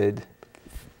red-handed.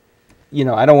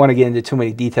 I don't want to get into too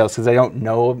many details because I don't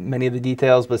know many of the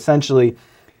details, but essentially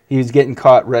he was getting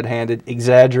caught red-handed,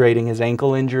 exaggerating his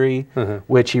ankle injury,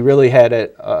 which he really had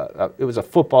it was a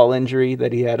football injury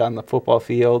that he had on the football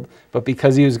field, but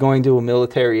because he was going to a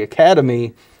military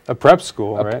academy, a prep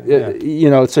school, right?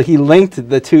 So he linked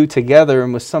the two together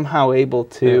and was somehow able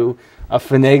to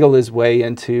finagle his way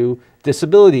into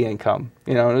disability income.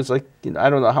 And it was like, I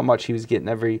don't know how much he was getting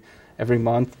every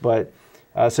month, but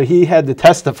so he had to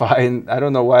testify, and I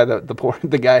don't know why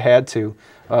the guy had to,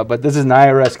 but this is an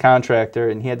IRS contractor,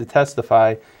 and he had to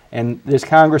testify. And this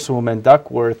Congresswoman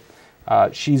Duckworth,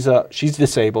 she's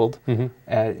disabled,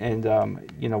 and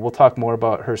we'll talk more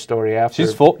about her story after.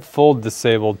 She's full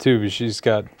disabled too, but she's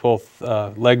got both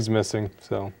legs missing.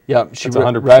 So yeah, she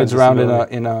rides around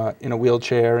in a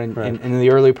wheelchair. And in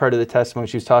the early part of the testimony,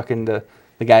 she was talking to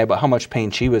the guy about how much pain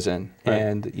she was in,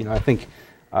 and I think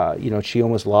she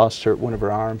almost lost one of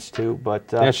her arms too. But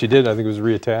yeah, she did. I think it was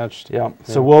reattached. Yeah.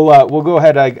 So we'll go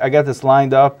ahead. I got this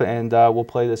lined up, and we'll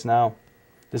play this now.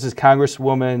 This is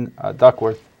Congresswoman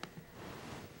Duckworth.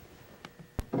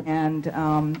 And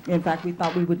in fact, we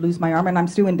thought we would lose my arm, and I'm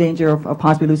still in danger of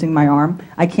possibly losing my arm.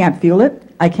 I can't feel it.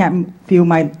 I can't feel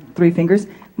my 3 fingers.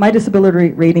 My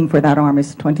disability rating for that arm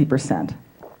is 20%.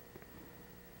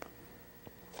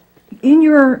 In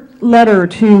your letter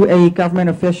to a government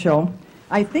official,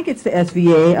 I think it's the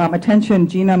SVA, attention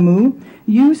Gina Mu,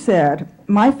 you said,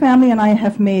 "My family and I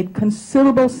have made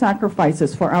considerable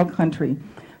sacrifices for our country.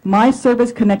 My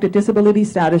service-connected disability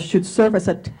status should serve as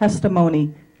a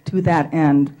testimony to that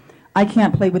end. I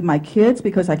can't play with my kids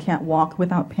because I can't walk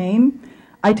without pain.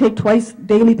 I take twice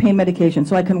daily pain medication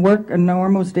so I can work a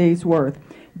normal day's worth.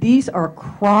 These are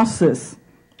crosses.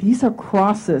 These are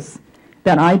crosses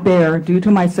that I bear due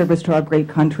to my service to our great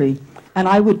country. And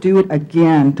I would do it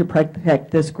again to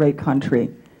protect this great country."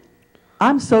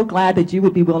 I'm so glad that you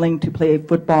would be willing to play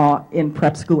football in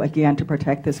prep school again to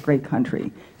protect this great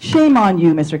country. Shame on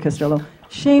you, Mr. Castillo.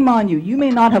 Shame on you. You may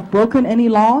not have broken any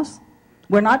laws.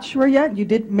 We're not sure yet. You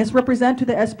did misrepresent to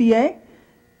the SBA,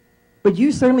 but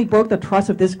you certainly broke the trust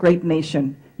of this great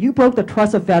nation. You broke the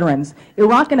trust of veterans.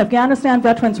 Iraq and Afghanistan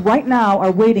veterans right now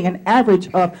are waiting an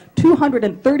average of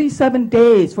 237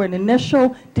 days for an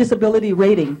initial disability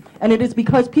rating. And it is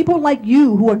because people like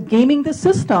you who are gaming the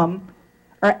system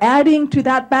are adding to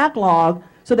that backlog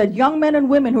so that young men and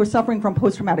women who are suffering from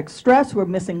post-traumatic stress, who are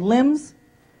missing limbs,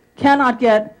 cannot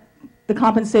get the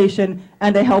compensation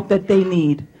and the help that they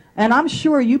need. And I'm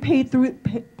sure you played through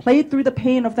the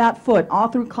pain of that foot all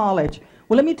through college.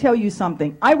 Well, let me tell you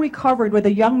something. I recovered with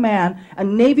a young man, a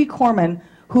Navy corpsman,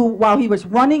 who, while he was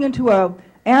running into an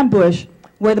ambush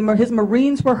where his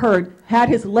Marines were hurt, had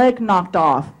his leg knocked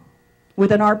off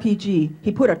with an RPG.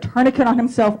 He put a tourniquet on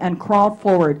himself and crawled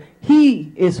forward.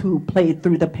 He is who played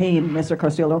through the pain, Mr.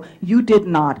 Castillo. You did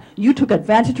not. You took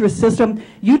advantage of your system.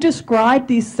 You described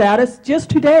these status just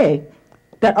today,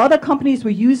 that other companies were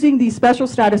using these special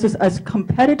statuses as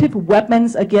competitive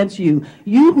weapons against you.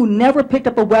 You who never picked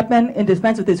up a weapon in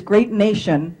defense of this great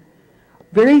nation,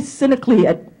 very cynically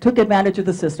took advantage of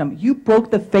the system. You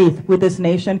broke the faith with this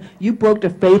nation. You broke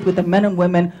the faith with the men and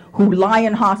women who lie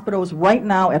in hospitals right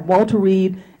now at Walter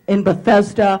Reed, in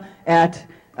Bethesda, at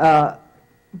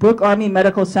Brooke Army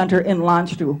Medical Center in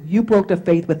Landstuhl. You broke the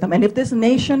faith with them. And if this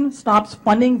nation stops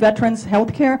funding veterans'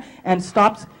 health care and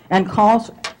stops and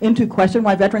calls into question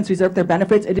why veterans deserve their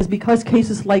benefits, it is because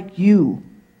cases like you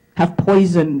have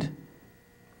poisoned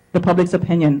the public's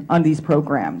opinion on these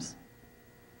programs.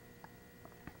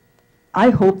 I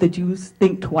hope that you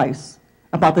think twice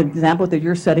about the example that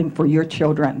you're setting for your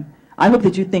children. I hope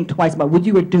that you think twice about what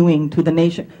you are doing to the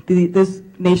nation, this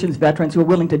nation's veterans who are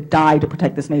willing to die to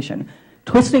protect this nation.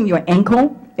 Twisting your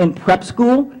ankle in prep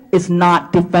school is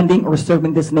not defending or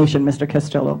serving this nation, Mr.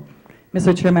 Castillo.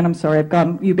 Mr. Chairman, I'm sorry,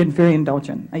 you've been very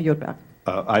indulgent. I yield back.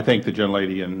 I thank the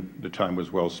gentlelady, and the time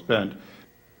was well spent.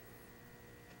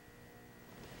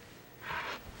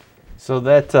 So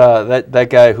that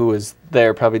guy who was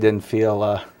there probably didn't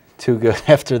feel too good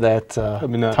after that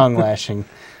tongue lashing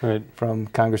right. from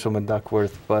Congresswoman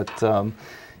Duckworth. But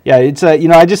yeah, it's you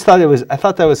know, I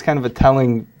thought that was kind of a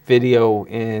telling video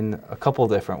in a couple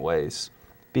different ways,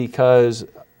 because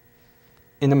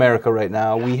in America right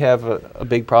now we have a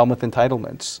big problem with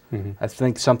entitlements. Mm-hmm. I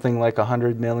think something like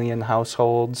 100 million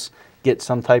households get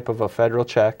some type of a federal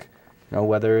check, you know,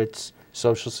 whether it's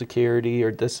Social Security or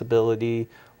disability,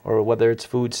 or whether it's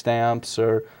food stamps,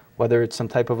 or whether it's some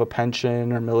type of a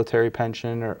pension or military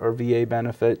pension or VA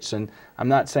benefits. And I'm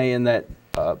not saying that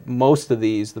most of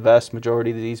these, the vast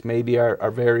majority of these, maybe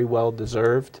are very well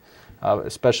deserved,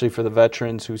 especially for the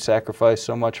veterans who sacrifice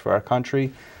so much for our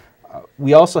country.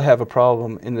 We also have a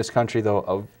problem in this country,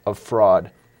 though, of fraud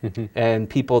and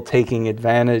people taking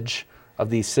advantage of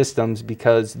these systems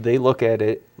because they look at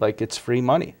it like it's free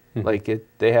money. Like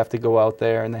they have to go out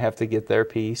there and they have to get their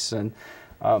piece. And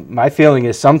my feeling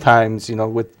is sometimes, you know,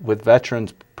 with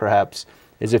veterans perhaps,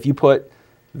 is if you put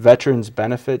veterans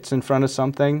benefits in front of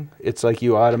something, it's like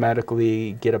you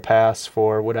automatically get a pass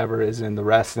for whatever is in the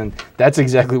rest. And that's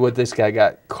exactly what this guy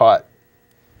got caught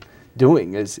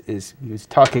doing, is he was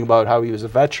talking about how he was a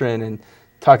veteran and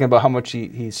talking about how much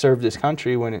he served his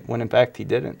country when in fact he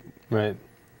didn't. Right.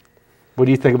 What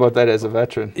do you think about that as a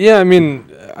veteran? Yeah, I mean,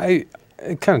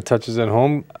 it kind of touches at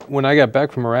home. When I got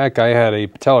back from Iraq, I had a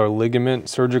patellar ligament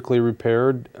surgically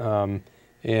repaired, and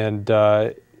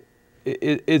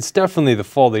it's definitely the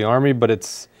fault of the Army, but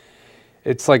it's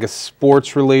like a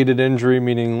sports-related injury,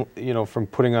 meaning, you know, from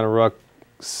putting on a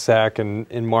rucksack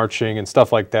and marching and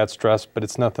stuff like that, stress, but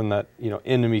it's nothing that, you know,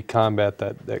 enemy combat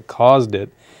that caused it.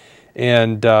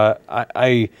 And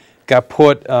I got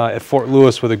put at Fort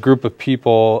Lewis with a group of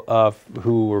people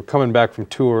who were coming back from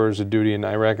tours of duty in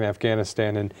Iraq and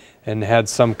Afghanistan and had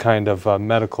some kind of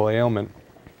medical ailment.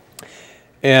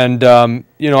 And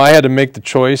you know, I had to make the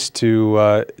choice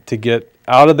to get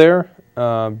out of there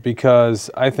because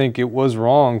I think it was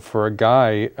wrong for a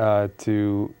guy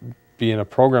to be in a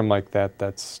program like that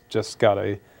that's just got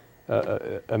a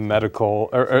medical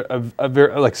or a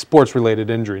very like sports-related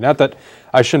injury. Not that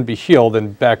I shouldn't be healed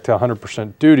and back to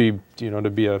 100% duty, you know, to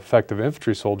be an effective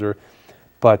infantry soldier,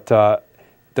 but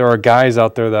there are guys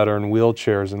out there that are in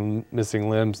wheelchairs and missing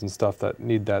limbs and stuff that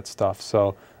need that stuff.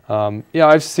 So yeah,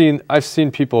 I've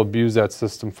seen people abuse that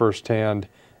system firsthand,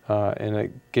 and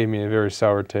it gave me a very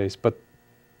sour taste. But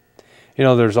you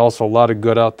know, there's also a lot of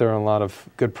good out there and a lot of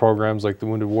good programs like the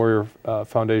Wounded Warrior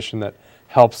Foundation that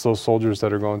helps those soldiers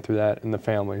that are going through that and the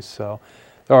families. So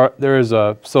there is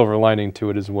a silver lining to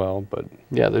it as well. But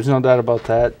yeah, there's no doubt about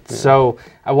that. Yeah. So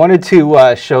I wanted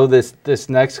to show this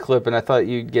next clip, and I thought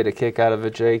you'd get a kick out of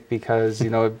it, Jake, because you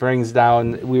know it brings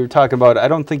down. We were talking about. I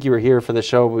don't think you were here for the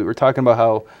show. But we were talking about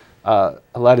how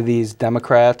a lot of these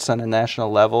Democrats on a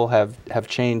national level have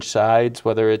changed sides,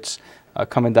 whether it's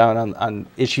coming down on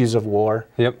issues of war.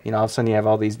 Yep. You know, all of a sudden you have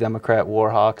all these Democrat war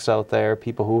hawks out there,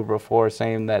 people who were before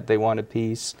saying that they wanted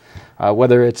peace,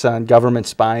 whether it's on government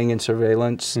spying and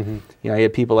surveillance. You know, you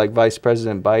had people like Vice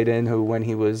President Biden, who when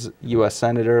he was U.S.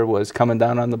 Senator was coming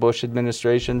down on the Bush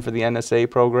administration for the NSA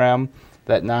program,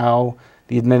 that now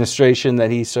the administration that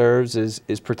he serves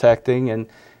is protecting. And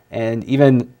And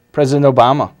even President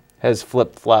Obama has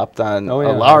flip-flopped on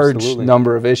a large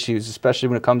number of issues, especially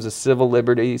when it comes to civil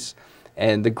liberties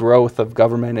and the growth of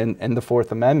government and the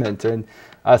Fourth Amendment. And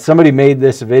somebody made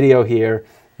this video here.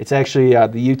 It's actually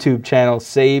the YouTube channel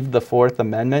Save the Fourth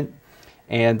Amendment.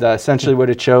 And essentially what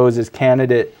it shows is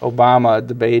candidate Obama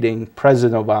debating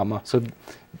President Obama. So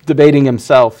debating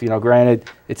himself, you know, granted,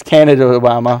 it's candidate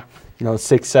Obama, you know,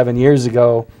 6-7 years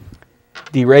ago,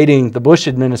 derating the Bush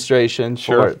administration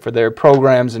for their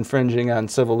programs infringing on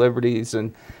civil liberties.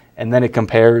 And then it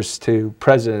compares to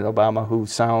President Obama, who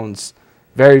sounds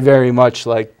very, very much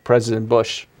like President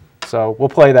Bush. So we'll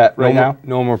play that right now.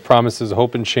 No more promises,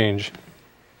 hope, and change.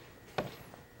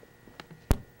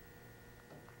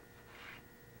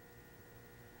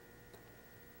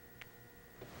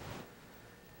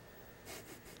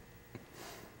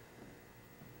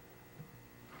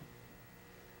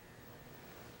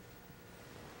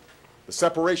 The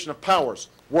separation of powers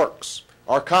works.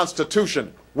 Our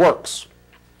Constitution works.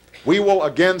 We will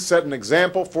again set an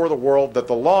example for the world that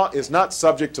the law is not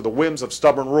subject to the whims of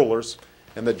stubborn rulers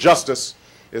and that justice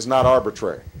is not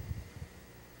arbitrary.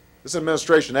 This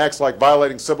administration acts like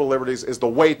violating civil liberties is the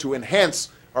way to enhance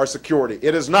our security.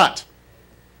 It is not.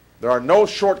 There are no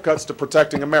shortcuts to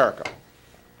protecting America.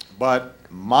 But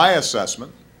my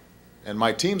assessment and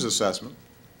my team's assessment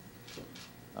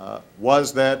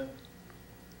was that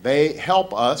they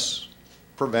help us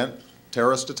prevent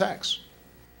terrorist attacks.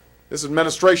 This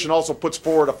administration also puts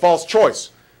forward a false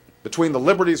choice between the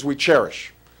liberties we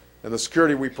cherish and the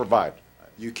security we provide.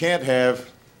 You can't have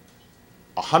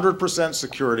 100%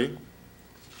 security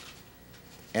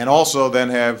and also then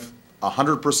have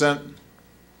 100%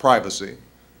 privacy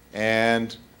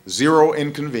and zero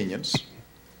inconvenience.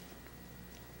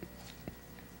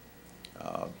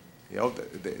 You know,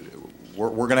 we're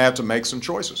going to have to make some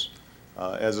choices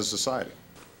as a society.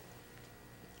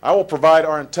 I will provide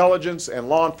our intelligence and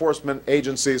law enforcement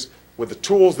agencies with the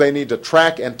tools they need to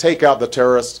track and take out the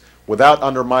terrorists without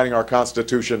undermining our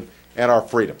Constitution and our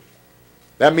freedom.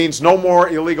 That means no more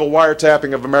illegal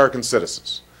wiretapping of American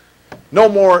citizens. No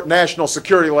more national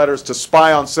security letters to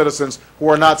spy on citizens who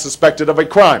are not suspected of a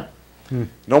crime.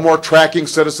 No more tracking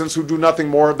citizens who do nothing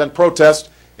more than protest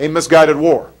a misguided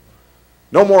war.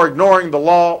 No more ignoring the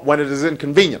law when it is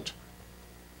inconvenient.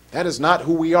 That is not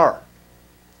who we are.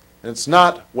 And it's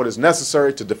not what is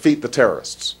necessary to defeat the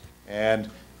terrorists. And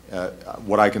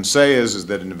what I can say is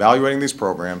that in evaluating these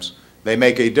programs, they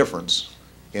make a difference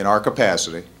in our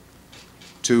capacity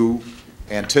to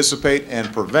anticipate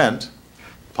and prevent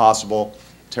possible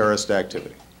terrorist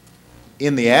activity.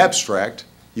 In the abstract,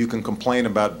 you can complain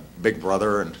about Big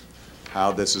Brother and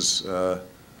how this is a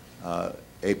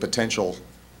potential,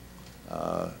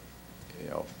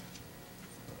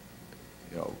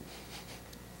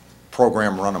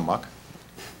 program run amok.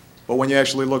 But when you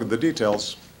actually look at the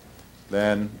details,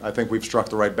 then I think we've struck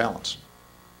the right balance.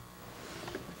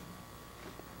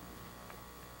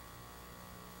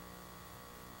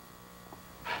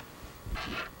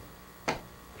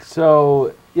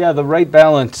 So, yeah, the right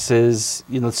balance is,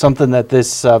 something that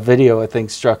this video, I think,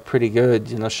 struck pretty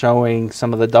good, showing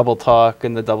some of the double talk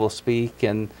and the double speak.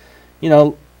 And,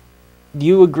 do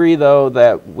you agree, though,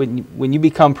 that when you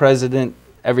become president,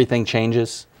 everything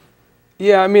changes?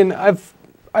 Yeah, I mean,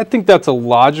 I think that's a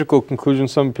logical conclusion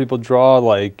some people draw.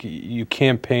 Like, you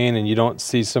campaign and you don't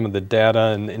see some of the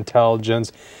data and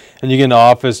intelligence, and you get into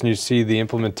office and you see the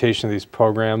implementation of these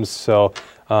programs. So,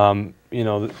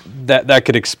 that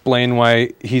could explain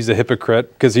why he's a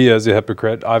hypocrite, because he is a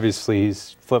hypocrite. Obviously,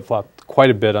 he's flip-flopped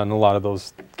quite a bit on a lot of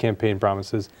those campaign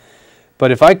promises. But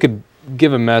if I could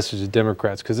give a message to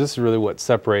Democrats, because this is really what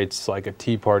separates like a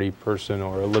Tea Party person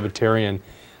or a libertarian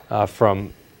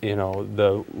from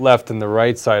the left and the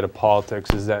right side of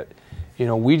politics, is that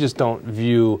we just don't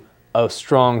view a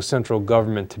strong central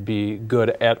government to be good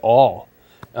at all.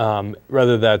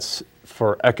 Whether that's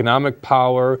for economic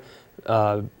power,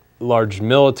 large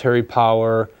military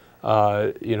power,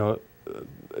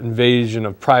 invasion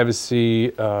of privacy,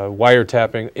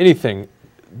 wiretapping, anything.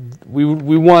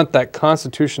 We want that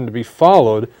Constitution to be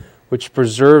followed, which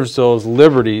preserves those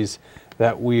liberties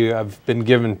that we have been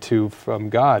given from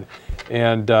God.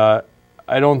 And I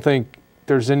don't think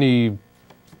there's any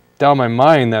doubt in my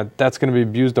mind that that's going to be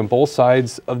abused on both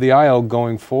sides of the aisle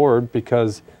going forward,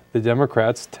 because the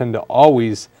Democrats tend to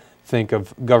always think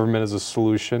of government as a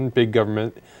solution, big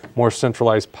government, more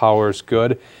centralized power is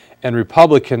good. And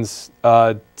Republicans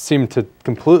seem to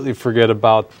completely forget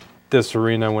about this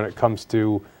arena when it comes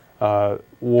to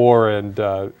war and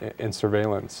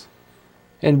surveillance.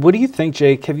 And what do you think,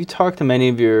 Jake? Have you talked to many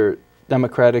of your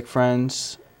Democratic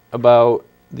friends about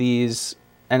these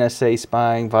NSA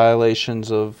spying,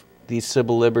 violations of these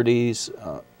civil liberties,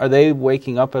 are they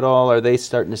waking up at all? Are they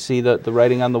starting to see the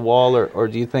writing on the wall, or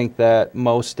do you think that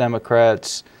most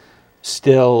Democrats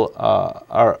still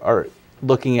are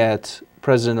looking at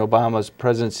President Obama's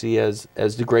presidency as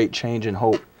the great change and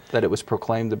hope that it was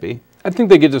proclaimed to be? I think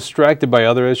they get distracted by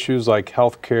other issues like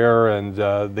health care and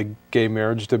the gay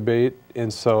marriage debate.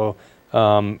 And so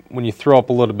when you throw up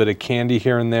a little bit of candy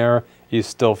here and there, you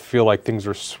still feel like things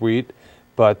are sweet.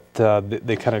 But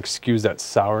they kind of excuse that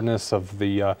sourness of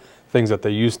the things that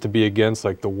they used to be against,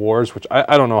 like the wars, which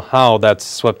I don't know how that's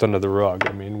swept under the rug.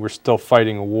 I mean, we're still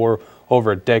fighting a war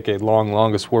over a decade long,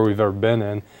 longest war we've ever been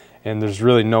in. And there's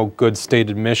really no good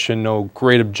stated mission, no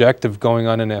great objective going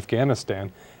on in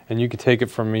Afghanistan. And you could take it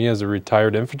from me as a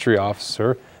retired infantry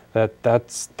officer that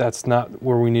that's not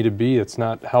where we need to be. It's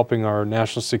not helping our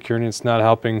national security. It's not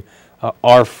helping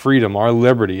our freedom, our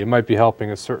liberty. It might be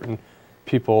helping a certain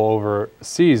people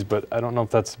overseas, but I don't know if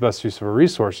that's the best use of our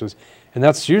resources. And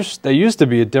that used to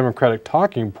be a Democratic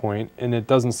talking point, and it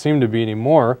doesn't seem to be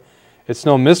anymore. It's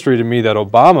no mystery to me that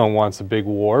Obama wants a big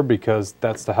war because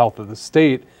that's the health of the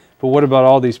state. But what about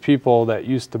all these people that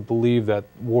used to believe that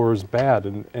war is bad,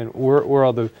 and we're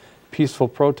all the peaceful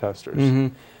protesters? Mm-hmm.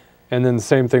 And then the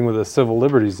same thing with the civil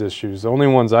liberties issues. The only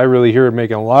ones I really hear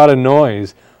making a lot of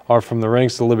noise are from the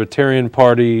ranks of the Libertarian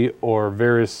Party or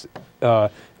various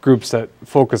groups that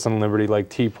focus on liberty, like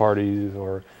Tea Parties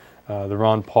or the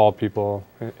Ron Paul people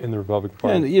in the Republican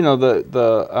Party. And you know,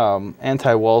 the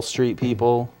anti-Wall Street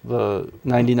people, the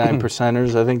 99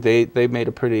 percenters, I think they made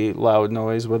a pretty loud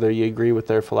noise, whether you agree with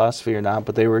their philosophy or not,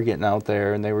 but they were getting out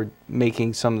there and they were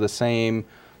making some of the same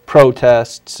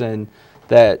protests and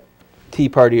that Tea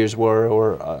Partiers were,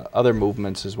 or other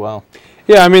movements as well.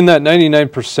 Yeah, I mean, that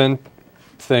 99%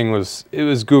 thing was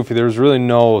goofy. There was really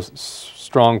no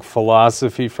strong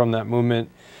philosophy from that movement.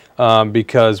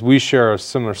 Because we share a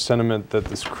similar sentiment that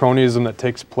this cronyism that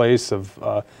takes place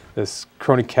of this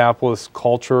crony capitalist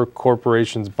culture,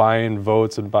 corporations buying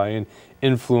votes and buying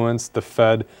influence, the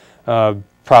Fed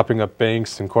propping up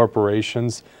banks and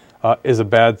corporations is a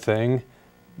bad thing.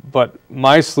 But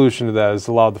my solution to that is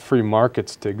allow the free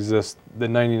markets to exist. The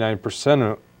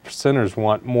 99%ers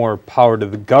want more power to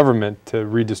the government to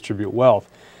redistribute wealth.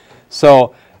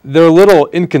 So they're a little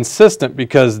inconsistent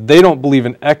because they don't believe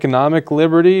in economic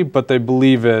liberty, but they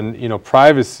believe in, you know,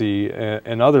 privacy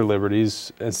and other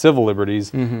liberties and civil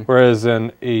liberties, whereas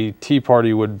a Tea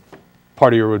Party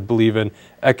partier would believe in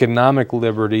economic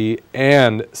liberty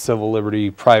and civil liberty,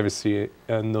 privacy,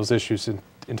 and those issues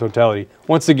in totality.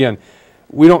 Once again,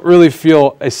 we don't really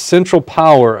feel a central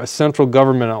power, a central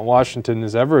government out in Washington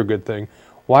is ever a good thing.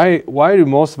 Why do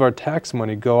most of our tax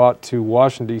money go out to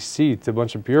Washington, D.C., to a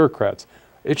bunch of bureaucrats?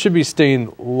 It should be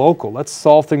staying local. Let's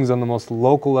solve things on the most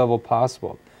local level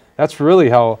possible. That's really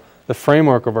how the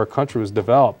framework of our country was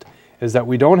developed, is that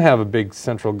we don't have a big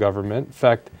central government. In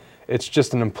fact, it's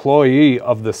just an employee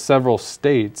of the several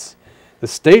states. The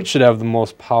state should have the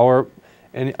most power.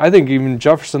 And I think even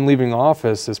Jefferson, leaving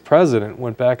office as president,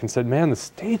 went back and said, man, the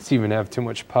states even have too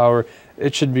much power.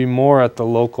 It should be more at the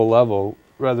local level,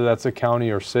 whether that's a county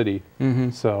or city.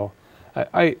 So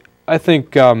I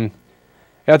think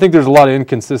I think there's a lot of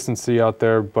inconsistency out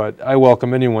there, but I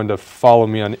welcome anyone to follow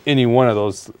me on any one of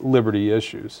those liberty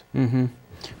issues.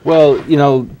 Well, you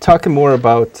know, talking more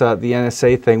about the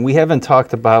NSA thing, we haven't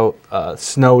talked about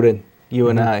Snowden, you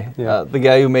and I. Yeah. The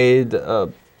guy who made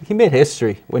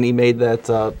history when he made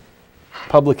that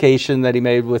publication that he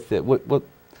made with it. What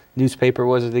newspaper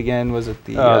was it again? Was it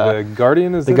the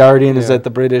Guardian? The Guardian is that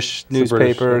the British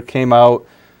newspaper came out,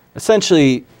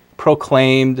 essentially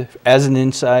proclaimed as an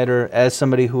insider, as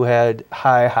somebody who had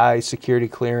high security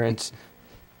clearance,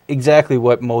 exactly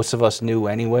what most of us knew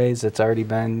anyways. It's already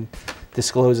been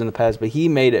disclosed in the past, but he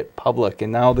made it public,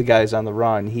 and now the guy's on the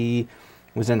run. He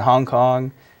was in Hong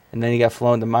Kong, and then he got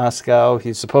flown to Moscow.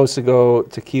 He's supposed to go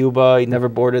to Cuba. He never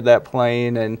boarded that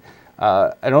plane, and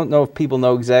I don't know if people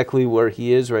know exactly where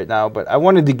he is right now, but I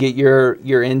wanted to get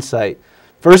your insight.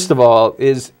 First of all,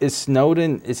 is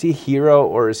Snowden, is he a hero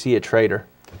or is he a traitor?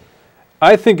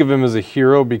 I think of him as a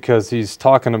hero because he's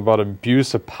talking about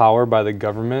abuse of power by the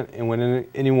government, and when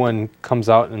anyone comes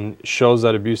out and shows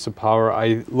that abuse of power,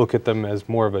 I look at them as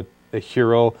more of a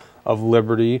hero of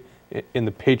liberty in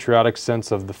the patriotic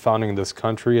sense of the founding of this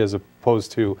country, as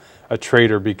opposed to a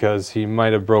traitor because he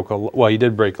might have he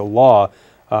did break a law,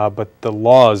 but the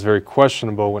law is very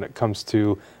questionable when it comes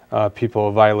to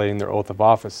people violating their oath of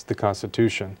office, the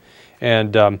Constitution.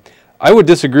 And I would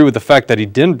disagree with the fact that he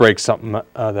didn't break something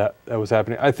that was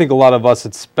happening. I think a lot of us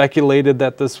had speculated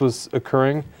that this was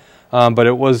occurring, but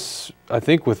it was, I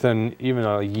think, within even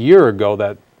a year ago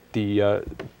that the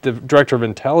Director of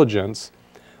Intelligence,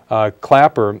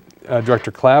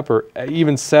 Director Clapper,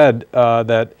 even said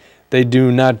that they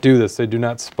do not do this. They do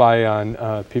not spy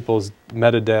on people's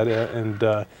metadata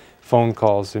and phone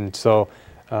calls. And so,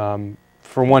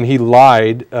 for one, he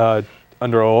lied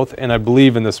under oath, and I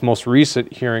believe in this most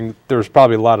recent hearing, there was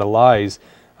probably a lot of lies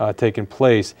taking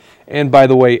place. And by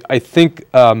the way, I think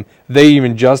they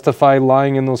even justify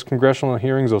lying in those congressional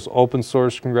hearings, those open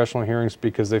source congressional hearings,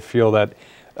 because they feel that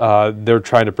they're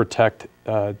trying to protect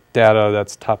data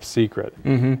that's top secret,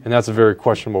 and that's a very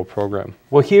questionable program.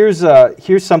 Well, here's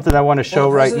something I want to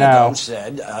show right now.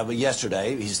 President Trump said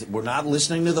yesterday, we're not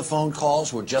listening to the phone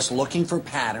calls, we're just looking for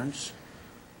patterns.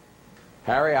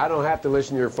 Harry, I don't have to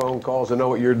listen to your phone calls to know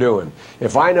what you're doing.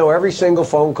 If I know every single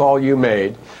phone call you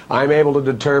made, I'm able to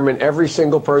determine every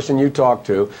single person you talk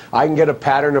to. I can get a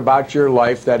pattern about your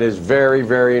life that is very,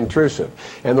 very intrusive.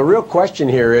 And the real question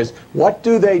here is, what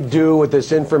do they do with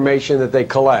this information that they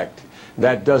collect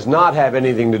that does not have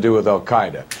anything to do with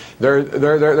Al-Qaeda?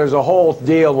 There's a whole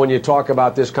deal when you talk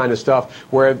about this kind of stuff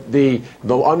where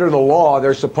under the law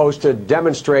they're supposed to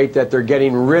demonstrate that they're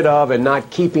getting rid of and not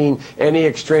keeping any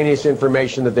extraneous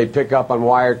information that they pick up on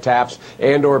wiretaps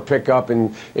and or pick up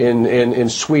in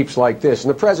sweeps like this.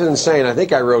 And the president's saying, I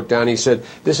think I wrote down, he said,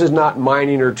 this is not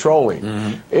mining or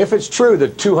trolling. If it's true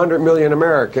that 200 million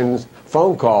Americans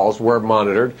phone calls were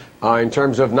monitored in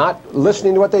terms of not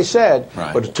listening to what they said,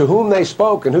 but to whom they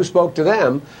spoke and who spoke to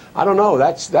them. I don't know.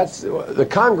 That's the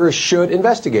Congress should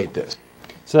investigate this.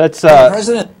 So that's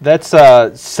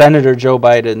Senator Joe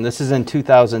Biden. This is in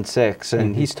 2006,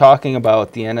 and he's talking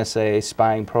about the NSA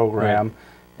spying program.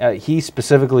 He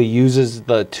specifically uses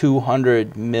the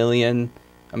 200 million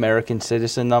American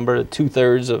citizen number,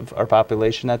 2/3 of our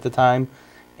population at the time,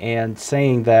 and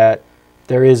saying that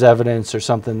there is evidence or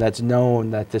something that's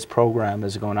known that this program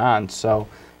is going on. So,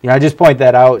 I just point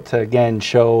that out to, again,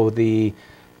 show the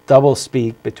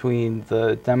doublespeak between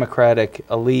the Democratic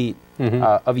elite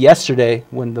of yesterday,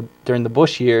 during the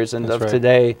Bush years, and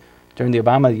today during the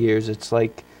Obama years. It's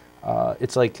like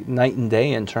night and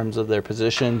day in terms of their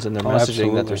positions and their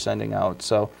messaging that they're sending out.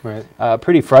 So,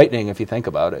 pretty frightening if you think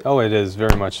about it. Oh, it is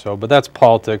very much so. But that's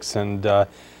politics, and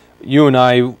you and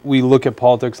I, we look at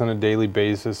politics on a daily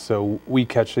basis, so we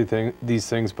catch these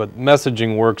things, but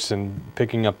messaging works in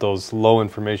picking up those low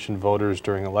information voters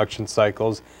during election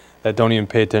cycles that don't even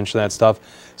pay attention to that stuff.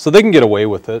 So they can get away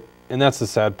with it, and that's the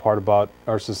sad part about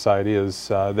our society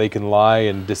is they can lie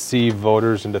and deceive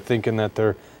voters into thinking that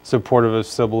they're supportive of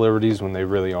civil liberties when they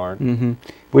really aren't.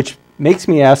 Which makes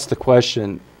me ask the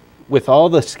question, with all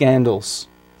the scandals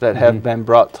that have been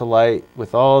brought to light,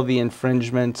 with all the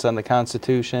infringements on the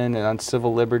Constitution and on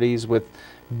civil liberties, with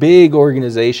big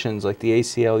organizations like the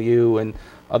ACLU and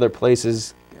other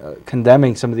places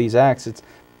condemning some of these acts,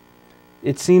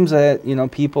 it seems that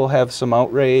people have some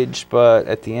outrage, but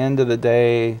at the end of the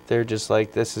day, they're just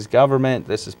like, this is government,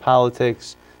 this is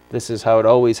politics, this is how it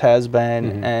always has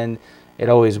been, and it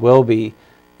always will be.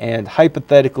 And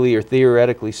hypothetically or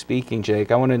theoretically speaking,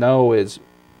 Jake, I want to know is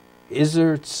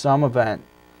there some event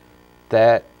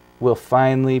that will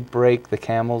finally break the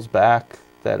camel's back,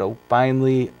 that'll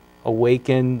finally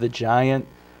awaken the giant,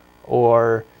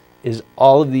 or is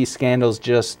all of these scandals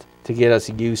just to get us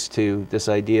used to this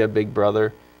idea of Big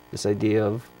Brother, this idea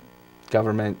of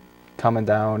government coming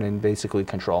down and basically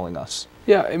controlling us?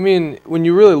 Yeah, I mean, when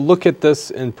you really look at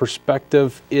this in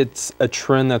perspective, it's a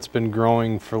trend that's been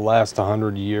growing for the last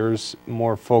 100 years,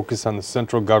 more focus on the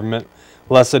central government,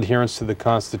 less adherence to the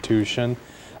Constitution.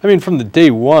 I mean, from the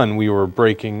day one, we were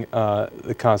breaking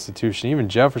the Constitution. Even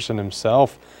Jefferson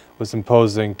himself was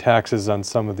imposing taxes on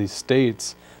some of these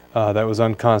states that was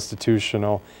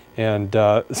unconstitutional, and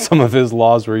some of his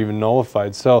laws were even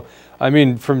nullified. So, I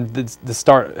mean, from the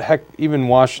start, heck, even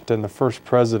Washington, the first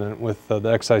president, with the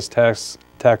excise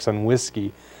tax on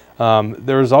whiskey,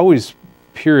 there's always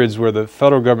periods where the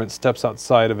federal government steps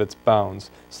outside of its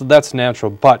bounds. So that's natural.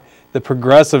 But the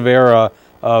progressive era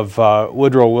of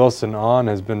Woodrow Wilson on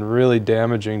has been really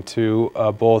damaging to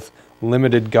both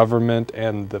limited government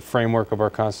and the framework of our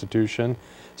Constitution.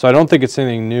 So I don't think it's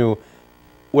anything new.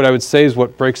 What I would say is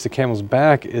what breaks the camel's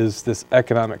back is this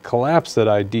economic collapse that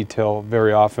I detail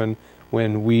very often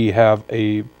when we have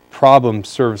a problem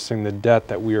servicing the debt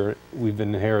that we've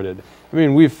inherited. I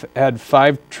mean, we've had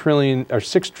 $6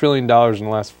 trillion in the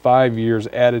last 5 years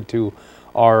added to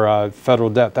our federal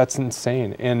debt. That's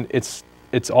insane, and it's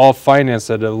all financed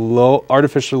at a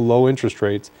artificially low interest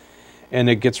rates, and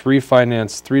it gets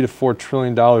refinanced $3 to $4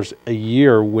 trillion a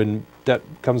year when debt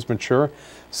becomes mature.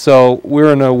 So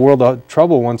we're in a world of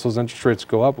trouble once those interest rates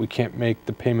go up. We can't make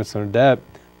the payments on our debt.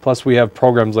 Plus, we have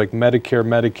programs like Medicare,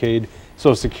 Medicaid,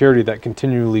 Social Security that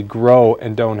continually grow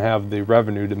and don't have the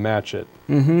revenue to match it.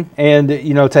 And,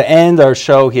 you know, to end our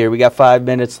show here, we got 5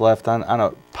 minutes left on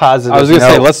a positive note. I was going to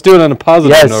say, let's do it on a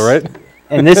positive note, right?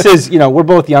 And this is, you know, we're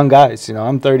both young guys. You know,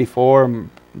 I'm 34.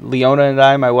 Leona and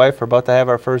I, my wife, are about to have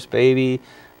our first baby.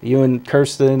 You and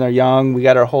Kirsten are young. We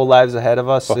got our whole lives ahead of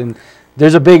us. And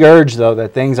there's a big urge, though,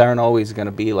 that things aren't always going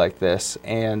to be like this.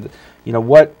 And, you know,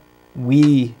 what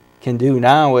we can do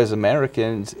now as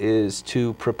Americans is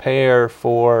to prepare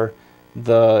for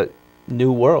the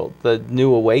new world, the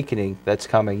new awakening that's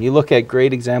coming. You look at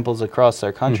great examples across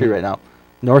our country right now.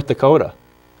 North Dakota.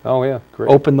 Oh, yeah, great.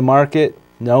 Open the market,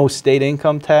 no state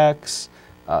income tax.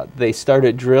 They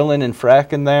started drilling and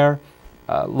fracking there.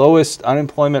 Lowest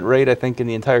unemployment rate, I think, in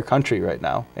the entire country right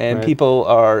now. And people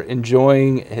are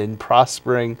enjoying and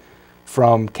prospering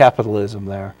from capitalism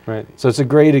there. So it's a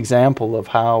great example of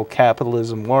how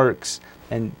capitalism works,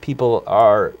 and people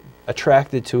are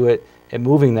attracted to it and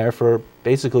moving there for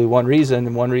basically one reason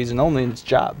and one reason only, and it's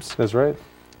jobs. That's right.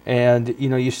 And, you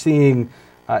know, you're seeing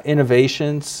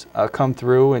innovations come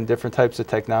through in different types of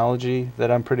technology that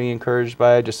I'm pretty encouraged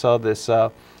by. I just saw this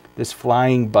this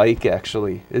flying bike,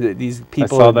 actually. These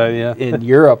people in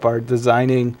Europe are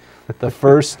designing the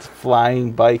first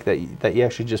flying bike that you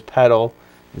actually just pedal.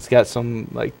 It's got some,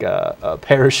 like, a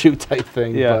parachute type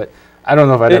thing, but I don't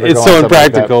know if I'd ever go on It's so something like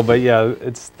impractical, but yeah,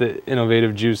 it's the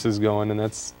innovative juices going, and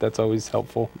that's always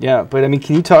helpful. Yeah, but I mean,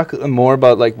 can you talk more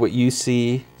about, like, what you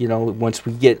see, you know, once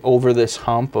we get over this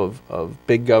hump of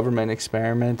big government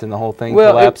experiment and the whole thing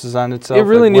collapses on itself? It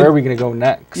really where are we going to go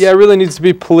next? Yeah, it really needs to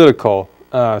be political.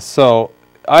 So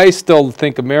I still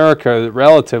think America,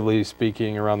 relatively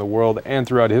speaking, around the world and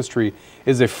throughout history,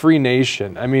 is a free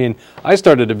nation. I mean, I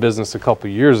started a business a couple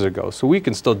years ago, so we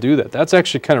can still do that. That's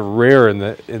actually kind of rare in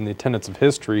the tenets of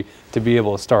history to be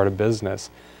able to start a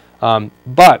business.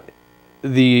 But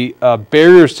the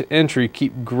barriers to entry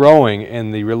keep growing,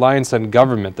 and the reliance on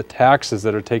government, the taxes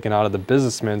that are taken out of the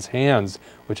businessman's hands,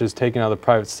 which is taken out of the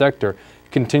private sector,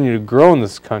 continue to grow in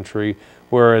this country,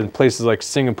 where in places like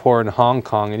Singapore and Hong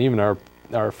Kong, and even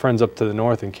our friends up to the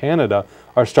north in Canada,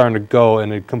 are starting to go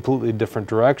in a completely different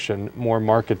direction, more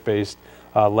market-based,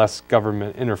 less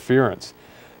government interference.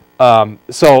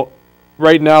 So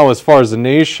right now, as far as the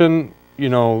nation, you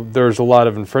know, there's a lot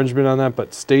of infringement on that,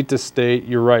 but state to state,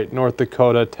 you're right, North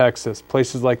Dakota, Texas,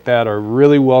 places like that are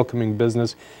really welcoming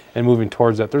business and moving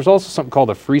towards that. There's also something called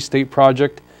a Free State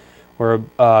Project, where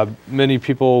many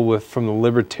people from the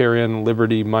libertarian,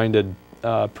 liberty-minded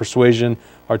persuasion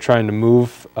are trying to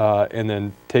move and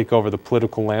then take over the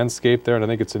political landscape there, and I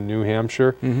think it's in New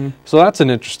Hampshire. So that's an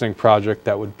interesting project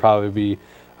that would probably be,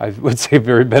 I would say,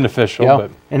 very beneficial. Yeah.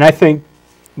 And I think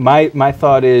my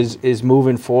thought is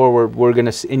moving forward, we're going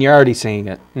to, and you're already seeing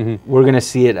it, we're going to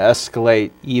see it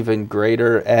escalate even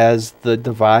greater as the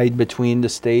divide between the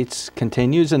states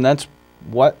continues, and that's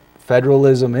what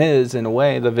federalism is, in a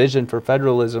way. The vision for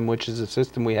federalism, which is a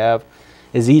system we have,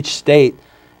 is each state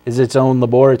is its own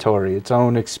laboratory, its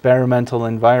own experimental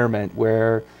environment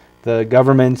where the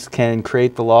governments can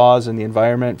create the laws and the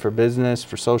environment for business,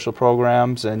 for social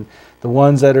programs, and the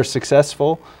ones that are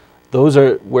successful, those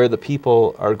are where the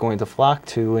people are going to flock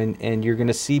to, and you're going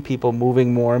to see people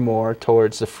moving more and more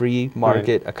towards the free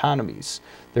market economies.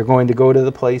 They're going to go to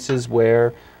the places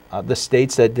where the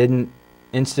states that didn't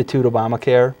institute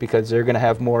Obamacare, because they're going to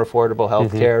have more affordable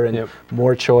health care and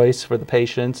more choice for the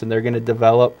patients, and they're going to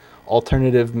develop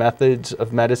alternative methods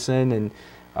of medicine and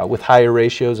with higher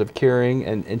ratios of curing,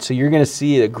 and so you're going to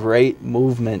see a great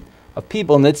movement of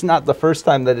people, and it's not the first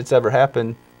time that it's ever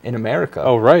happened in America.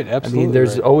 Oh, right, absolutely. I mean,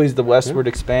 there's always the westward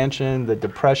expansion. The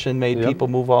Depression made people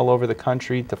move all over the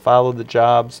country to follow the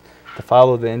jobs, to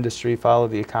follow the industry, follow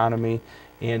the economy,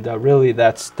 and really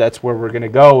that's where we're going to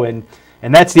go, and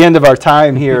that's the end of our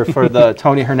time here for the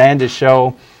Tony Hernandez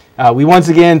Show. We once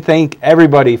again thank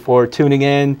everybody for tuning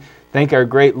in. Thank our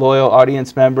great loyal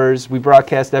audience members. We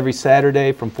broadcast every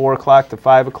Saturday from 4 o'clock to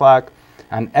 5 o'clock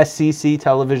on SCC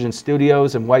Television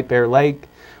Studios in White Bear Lake.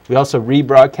 We also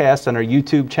rebroadcast on our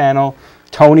YouTube channel,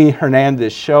 Tony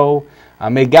Hernandez Show.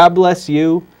 May God bless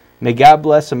you. May God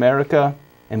bless America.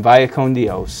 And vaya con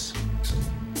Dios.